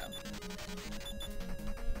you right now?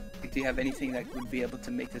 Like, do you have anything that would be able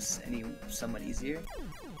to make this somewhat easier?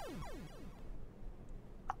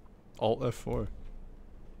 Alt F4.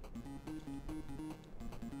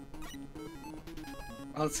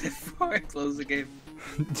 Alt F4, close the game.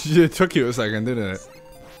 It took you a second, didn't it?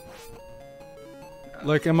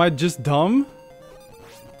 Like, am I just dumb?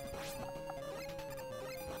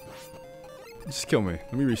 Just kill me.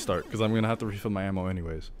 Let me restart, because I'm gonna have to refill my ammo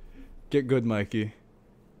anyways. Get good, Mikey.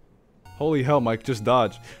 Holy hell, Mike, just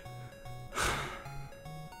dodge.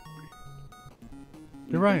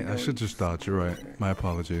 You're right, I should just dodge, you're right. My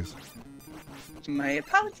apologies. My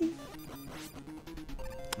apologies.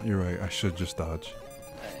 You're right, I should just dodge.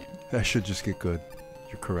 I should just get good.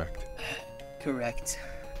 You're correct. Correct.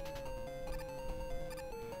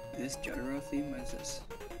 Is this Jotaro theme? What is this?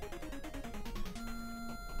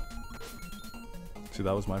 See,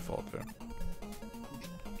 that was my fault there.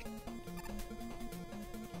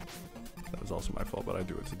 That was also my fault, but I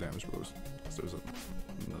do it to damage boost. So there's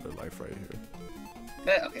another life right here.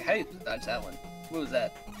 Yeah, okay, how do you dodge that one? What was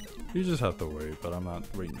that? You just have to wait, but I'm not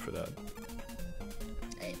waiting for that.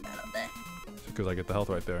 I ain't mad on that. Because I get the health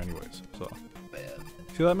right there anyways, so. But,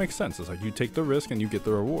 See, that makes sense. It's like you take the risk and you get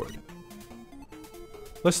the reward.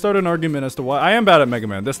 Let's start an argument as to why I am bad at Mega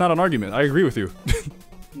Man. That's not an argument. I agree with you.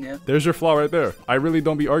 yeah. There's your flaw right there. I really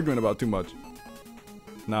don't be arguing about too much.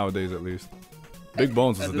 Nowadays, at least. Big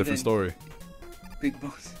Bones is a different story. Big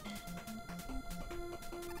Bones.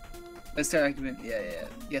 Let's start argument. Yeah.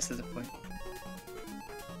 Yes, there's a point.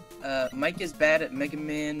 Mike is bad at Mega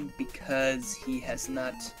Man because he has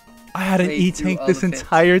not. I had an played E-tank through this all of it.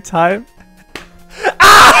 entire time.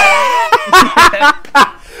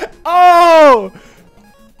 Oh!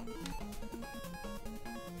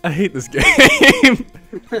 I hate this game.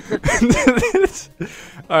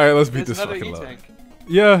 Alright, let's beat this fucking level.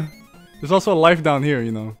 Yeah. There's also a life down here,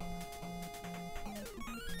 you know.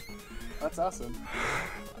 That's awesome.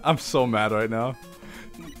 I'm so mad right now.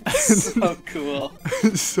 So cool.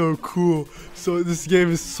 So cool. So this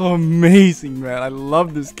game is so amazing, man. I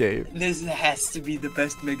love this game. This has to be the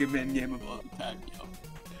best Mega Man game of all time, yo.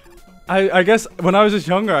 I guess when I was just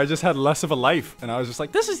younger, I just had less of a life, and I was just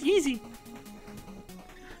like, this is easy.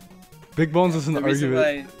 Big Bones is an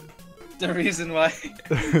argument. The reason why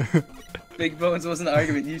Big Bones was an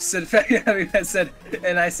argument. You said, I said,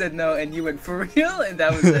 and I said no, and you went for real, and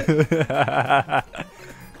that was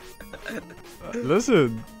it.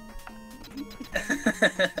 Listen.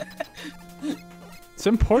 It's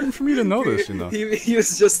important for me to know this, you know. He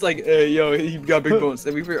was just like, yo, he got Big Bones,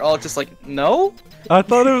 and we were all just like, no? I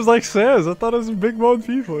thought it was like Sans. I thought it was Big Bone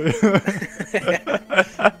people. I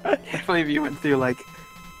can't believe you went through like,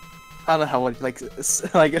 I don't know how much, like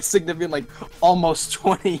a significant, like almost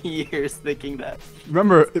 20 years thinking that.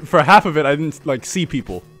 Remember, for half of it, I didn't like see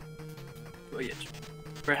people. Oh yeah,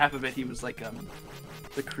 for half of it, he was like,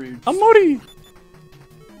 the crude. Amori!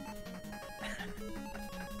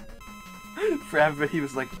 For half of it, he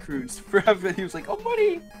was like crudes. For half of it, he was like, oh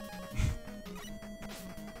money.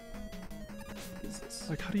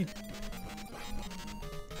 Like, how do you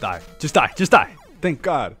die? Just die! Just die! Thank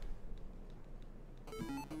God.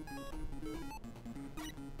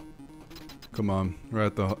 Come on, we're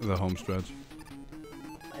at the home stretch.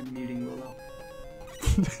 I'm muting Willow.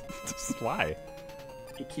 Why?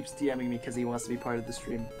 He keeps DMing me because he wants to be part of the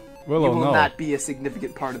stream. Willow, he will no. not be a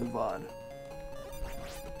significant part of the VOD.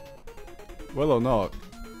 Willow, no.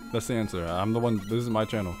 That's the answer. I'm the one. This is my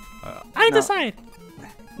channel. I decide.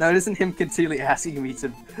 No, it isn't him continually asking me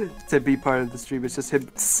to be part of the stream. It's just him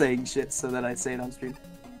saying shit so that I say it on stream.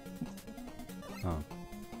 Oh.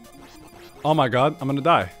 Oh my God! I'm gonna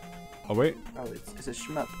die. Oh wait. Oh, it's a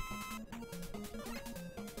shmup.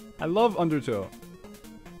 I love Undertale.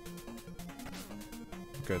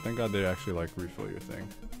 Okay, thank God they actually like refill your thing.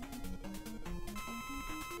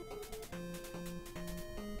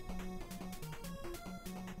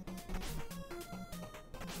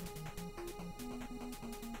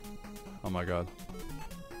 my god.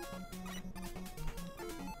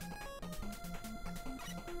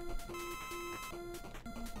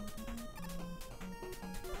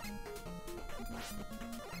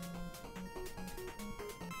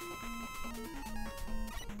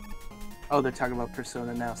 Oh, they're talking about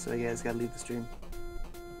Persona now, so you guys gotta leave the stream.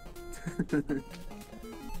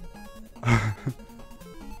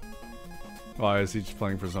 Why is he just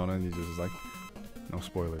playing Persona and he just is like, no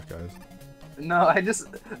spoilers, guys. No,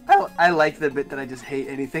 I like the bit that I just hate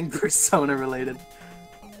anything Persona related.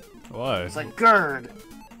 Why? It's like, GERD!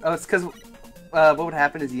 Oh, it's because what would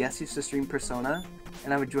happen is Yes used to stream Persona,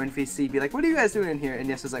 and I would join VC, be like, what are you guys doing in here? And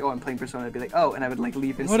Yes was like, oh, I'm playing Persona. I'd be like, oh, and I would like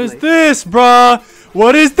leave instantly. What is this, bruh?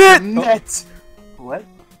 What is this? Net! What?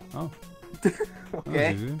 Oh.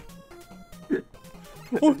 Okay.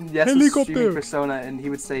 Oh, Yes was helicopter. streaming Persona, and he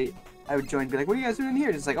would say, I would join, be like, what are you guys doing in here?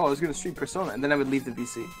 And it's like, oh, I was gonna stream Persona, and then I would leave the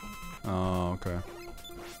VC. Oh, okay.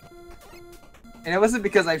 And it wasn't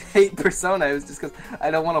because I hate Persona, it was just because I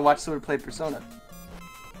don't want to watch someone play Persona.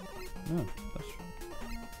 Yeah, that's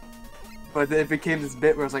But it became this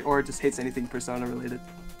bit where I was like, Aura just hates anything Persona related.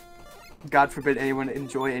 God forbid anyone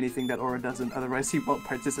enjoy anything that Aura doesn't, otherwise he won't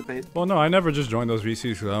participate. well, no, I never just joined those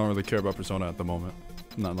VCs because I don't really care about Persona at the moment.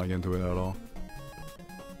 I'm not like into it at all.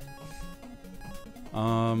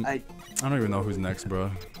 I don't even know who's next, bro.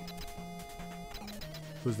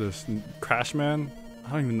 Who's this? Crash Man?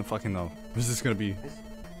 I don't even fucking know. Who's this gonna be?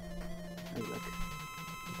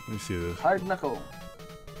 Let me see this. Hard Knuckle.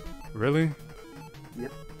 Really?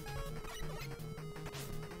 Yep.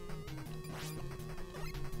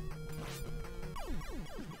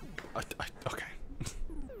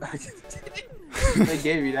 Okay. They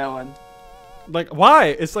gave you that one. Like, why?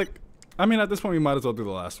 It's like, I mean, at this point, we might as well do the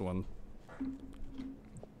last one.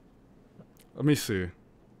 Let me see.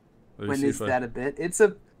 When is that a bit? It's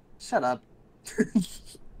a... Shut up.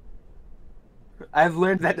 I've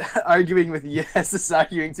learned that arguing with Yes is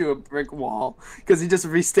arguing to a brick wall, because he just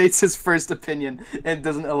restates his first opinion and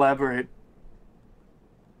doesn't elaborate.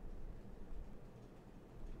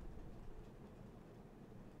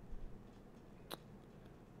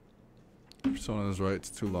 Persona is right, it's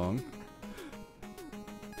too long.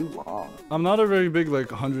 Too long. I'm not a very big, like,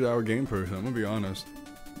 100-hour game person, I'm gonna be honest.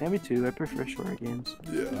 Yeah, me too. I prefer shorter games.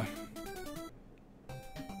 Yeah.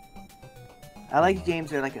 I like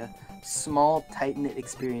games that are like a small, tight-knit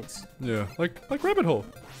experience. Yeah, like Rabbit Hole.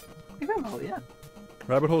 Yeah.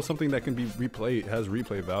 Rabbit Hole is something that can be replayed, has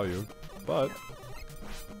replay value, but...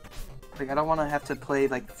 Like, I don't want to have to play,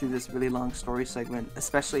 like, through this really long story segment,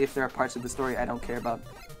 especially if there are parts of the story I don't care about.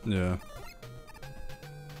 Yeah.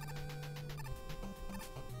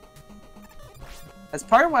 That's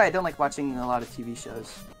part of why I don't like watching a lot of TV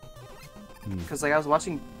shows. Because, like,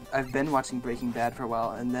 I've been watching Breaking Bad for a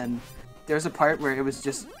while, and then there's a part where it was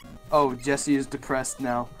just, oh, Jesse is depressed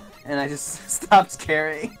now, and I just stopped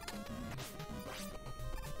caring.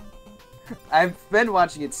 I've been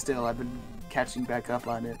watching it still, I've been catching back up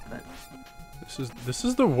on it, but... This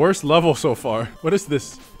is the worst level so far. What is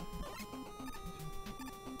this?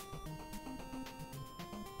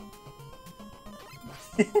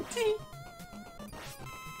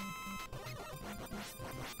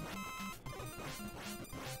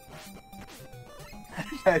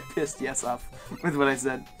 I pissed Yes off with what I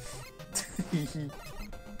said.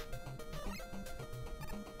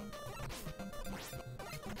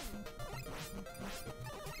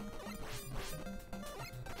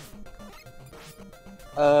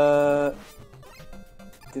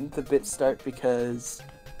 Didn't the bit start because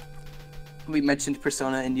we mentioned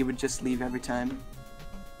Persona and you would just leave every time?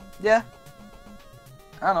 Yeah.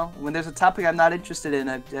 I don't know. When there's a topic I'm not interested in,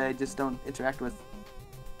 I just don't interact with.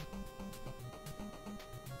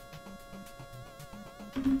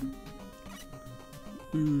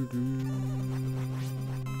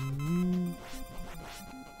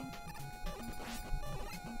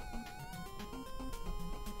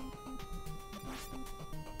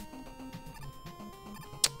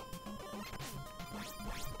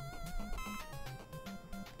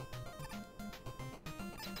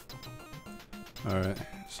 Alright,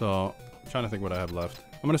 so I'm trying to think what I have left.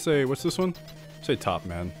 I'm gonna say, what's this one? Say Top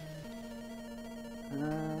Man.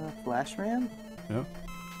 Flashman? Yeah.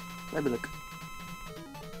 Let me look.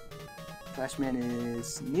 Flashman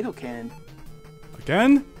is Needle Cannon.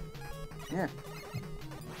 Again? Yeah.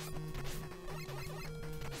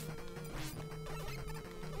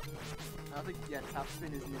 I don't think, yeah, Top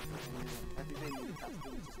Spin is Needle Cannon. I think they need Top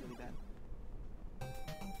Spin, which is really bad.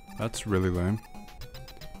 That's really lame.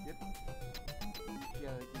 Yep. Yeah,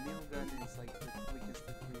 like the Needle Gun is like the weakest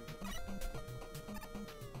of the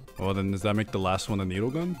three. Well, then does that make the last one a needle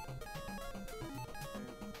gun?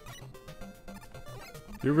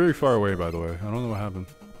 You're very far away, by the way. I don't know what happened.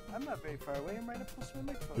 I'm not very far away. I'm right up close to my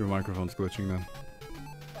microphone. Your microphone's glitching then.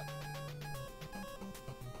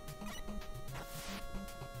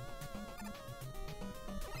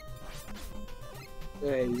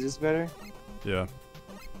 Hey, is this better? Yeah.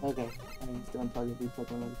 Okay. I'm still unplug it.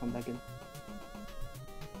 Replug when I come back in.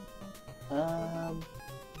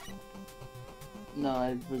 No,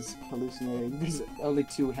 I was hallucinating. There's only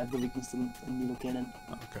 2 have the weakness to needle cannon.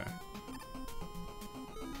 Okay.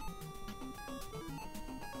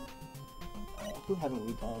 Who haven't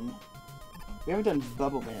we done? We haven't done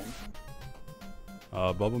Bubble Man.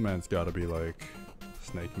 Bubble Man's gotta be like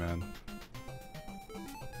Snake Man.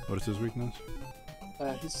 What is his weakness?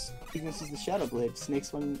 His weakness is the Shadow Blade.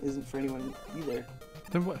 Snake's one isn't for anyone either.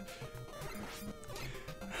 Then what?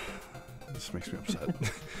 This makes me upset.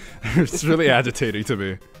 It's really agitating to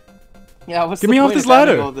me. Yeah, what's Get the me off point this of having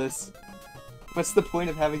ladder! all this? What's the point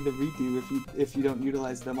of having the redo if you don't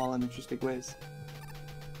utilize them all in interesting ways?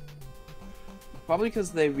 Probably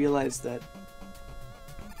because they realized that.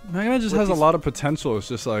 Megaman just has a lot of potential. It's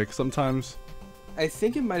just like sometimes. I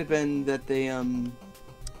think it might have been that they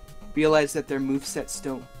realized that their movesets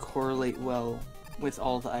don't correlate well with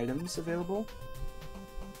all the items available.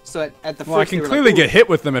 So at the Well, I first, can they were clearly like, get hit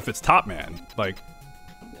with them if it's Top Man. Like.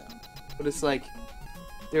 yeah. But it's like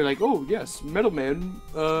they're like, oh yes, Metal Man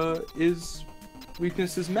is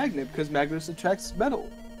weakness is magnet because magnet attracts metal.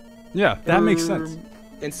 Yeah, that makes sense.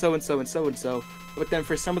 And so and so and so and so. But then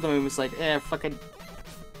for some of them it was like, fucking.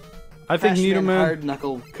 I think Needle Man. Hard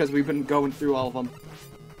Knuckle because we've been going through all of them.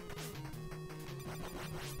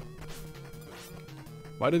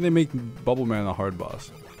 Why did they make Bubble Man a hard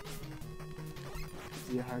boss?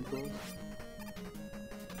 Is he a hard boss?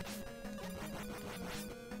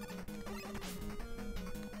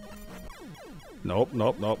 Nope,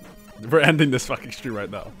 nope, nope. We're ending this fucking stream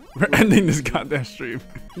right now. We're ending this goddamn stream.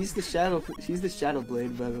 He's the shadow. She's the Shadow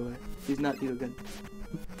Blade, by the way. He's not Needle Gun.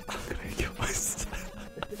 I'm gonna kill myself.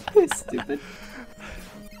 Stupid.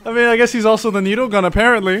 I mean, I guess he's also the needle gun,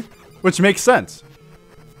 apparently. Which makes sense.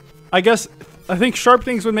 I think sharp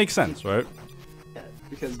things would make sense, right? Yeah,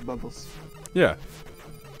 because bubbles. Yeah.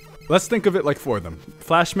 Let's think of it like 4 of them.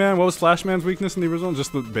 Flashman, what was Flashman's weakness in the original?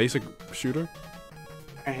 Just the basic shooter?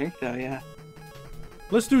 I think so, yeah.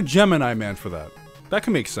 Let's do Gemini Man for that. That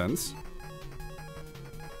can make sense.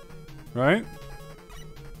 Right?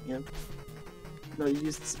 Yep. No, you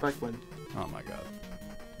used the Spark one. Oh my god.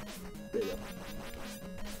 There you go.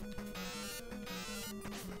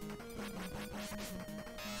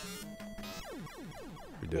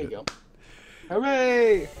 We There did you it. go.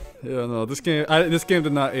 Hooray! Yeah, no, this game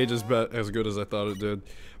did not age as good as I thought it did.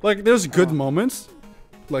 Like, there's good moments.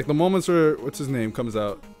 Like, the moments where, what's his name, comes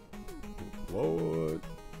out. Whoa,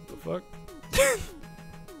 what the fuck?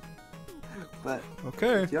 But,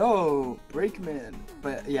 Okay. yo, Breakman.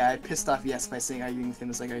 But, yeah, I pissed off Yes by saying arguing with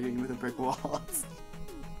him is like arguing with a brick wall.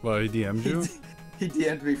 Well, he DM'd you? He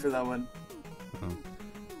DM'd me for that one. Oh.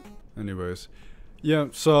 Anyways. Yeah,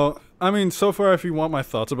 so, I mean, so far, if you want my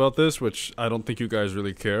thoughts about this, which I don't think you guys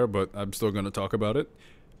really care, but I'm still going to talk about it.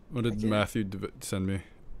 What did Matthew send me?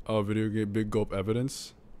 Oh, video game Big Gulp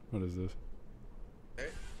evidence? What is this?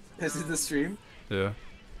 This is the stream? Yeah.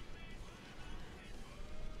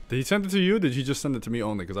 Did he send it to you? Or did he just send it to me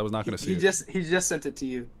only? Because I was not going to see it. He just sent it to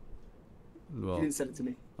you. Well, He didn't send it to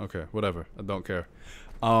me. okay, whatever. I don't care.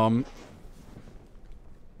 The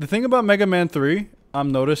thing about Mega Man 3,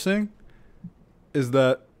 I'm noticing, is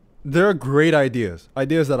that there are great ideas.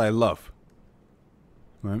 Ideas that I love.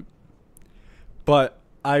 Right? But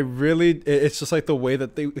it's just like the way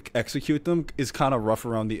that they execute them is kind of rough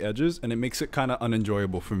around the edges, and it makes it kind of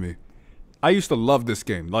unenjoyable for me. I used to love this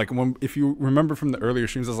game. Like, if you remember from the earlier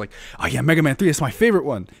streams, I was like, oh yeah, Mega Man 3 is my favorite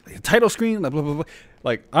one. Like, the title screen, blah, blah, blah, blah.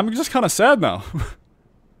 Like, I'm just kind of sad now.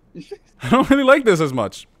 I don't really like this as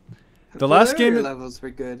much. The last game levels were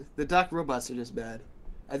good. The Doc robots are just bad.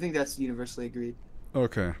 I think that's universally agreed.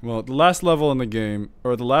 Okay, well, the last level in the game,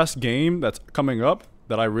 or the last game that's coming up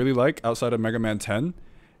that I really like outside of Mega Man 10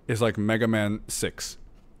 is like Mega Man 6.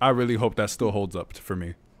 I really hope that still holds up for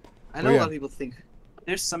me. I know a lot of people think.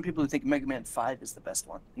 There's some people who think Mega Man 5 is the best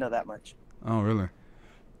one. I know that much. Oh, really? Yeah.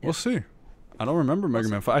 We'll see. I don't remember Mega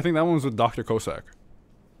Man 5. I think that one was with Dr. Cossack.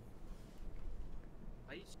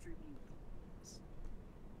 Why are you streaming?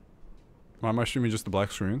 Why am I streaming just the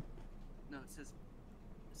black screen? No, it says.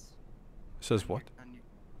 It says what?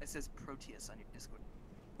 It says Proteus on your Discord.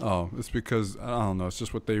 Oh, it's because, I don't know, it's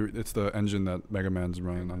just it's the engine that Mega Man's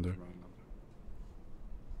running under.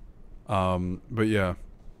 But yeah.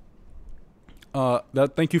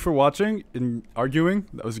 Thank you for watching and arguing.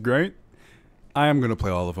 That was great. I am gonna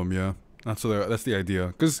play all of them, yeah. That's the idea.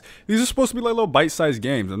 Because these are supposed to be like little bite-sized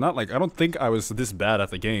games. And not like, I don't think I was this bad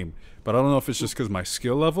at the game. But I don't know if it's just because my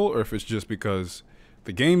skill level or if it's just because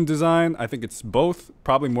the game design. I think it's both.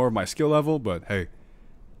 Probably more of my skill level. But hey,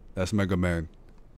 that's Mega Man.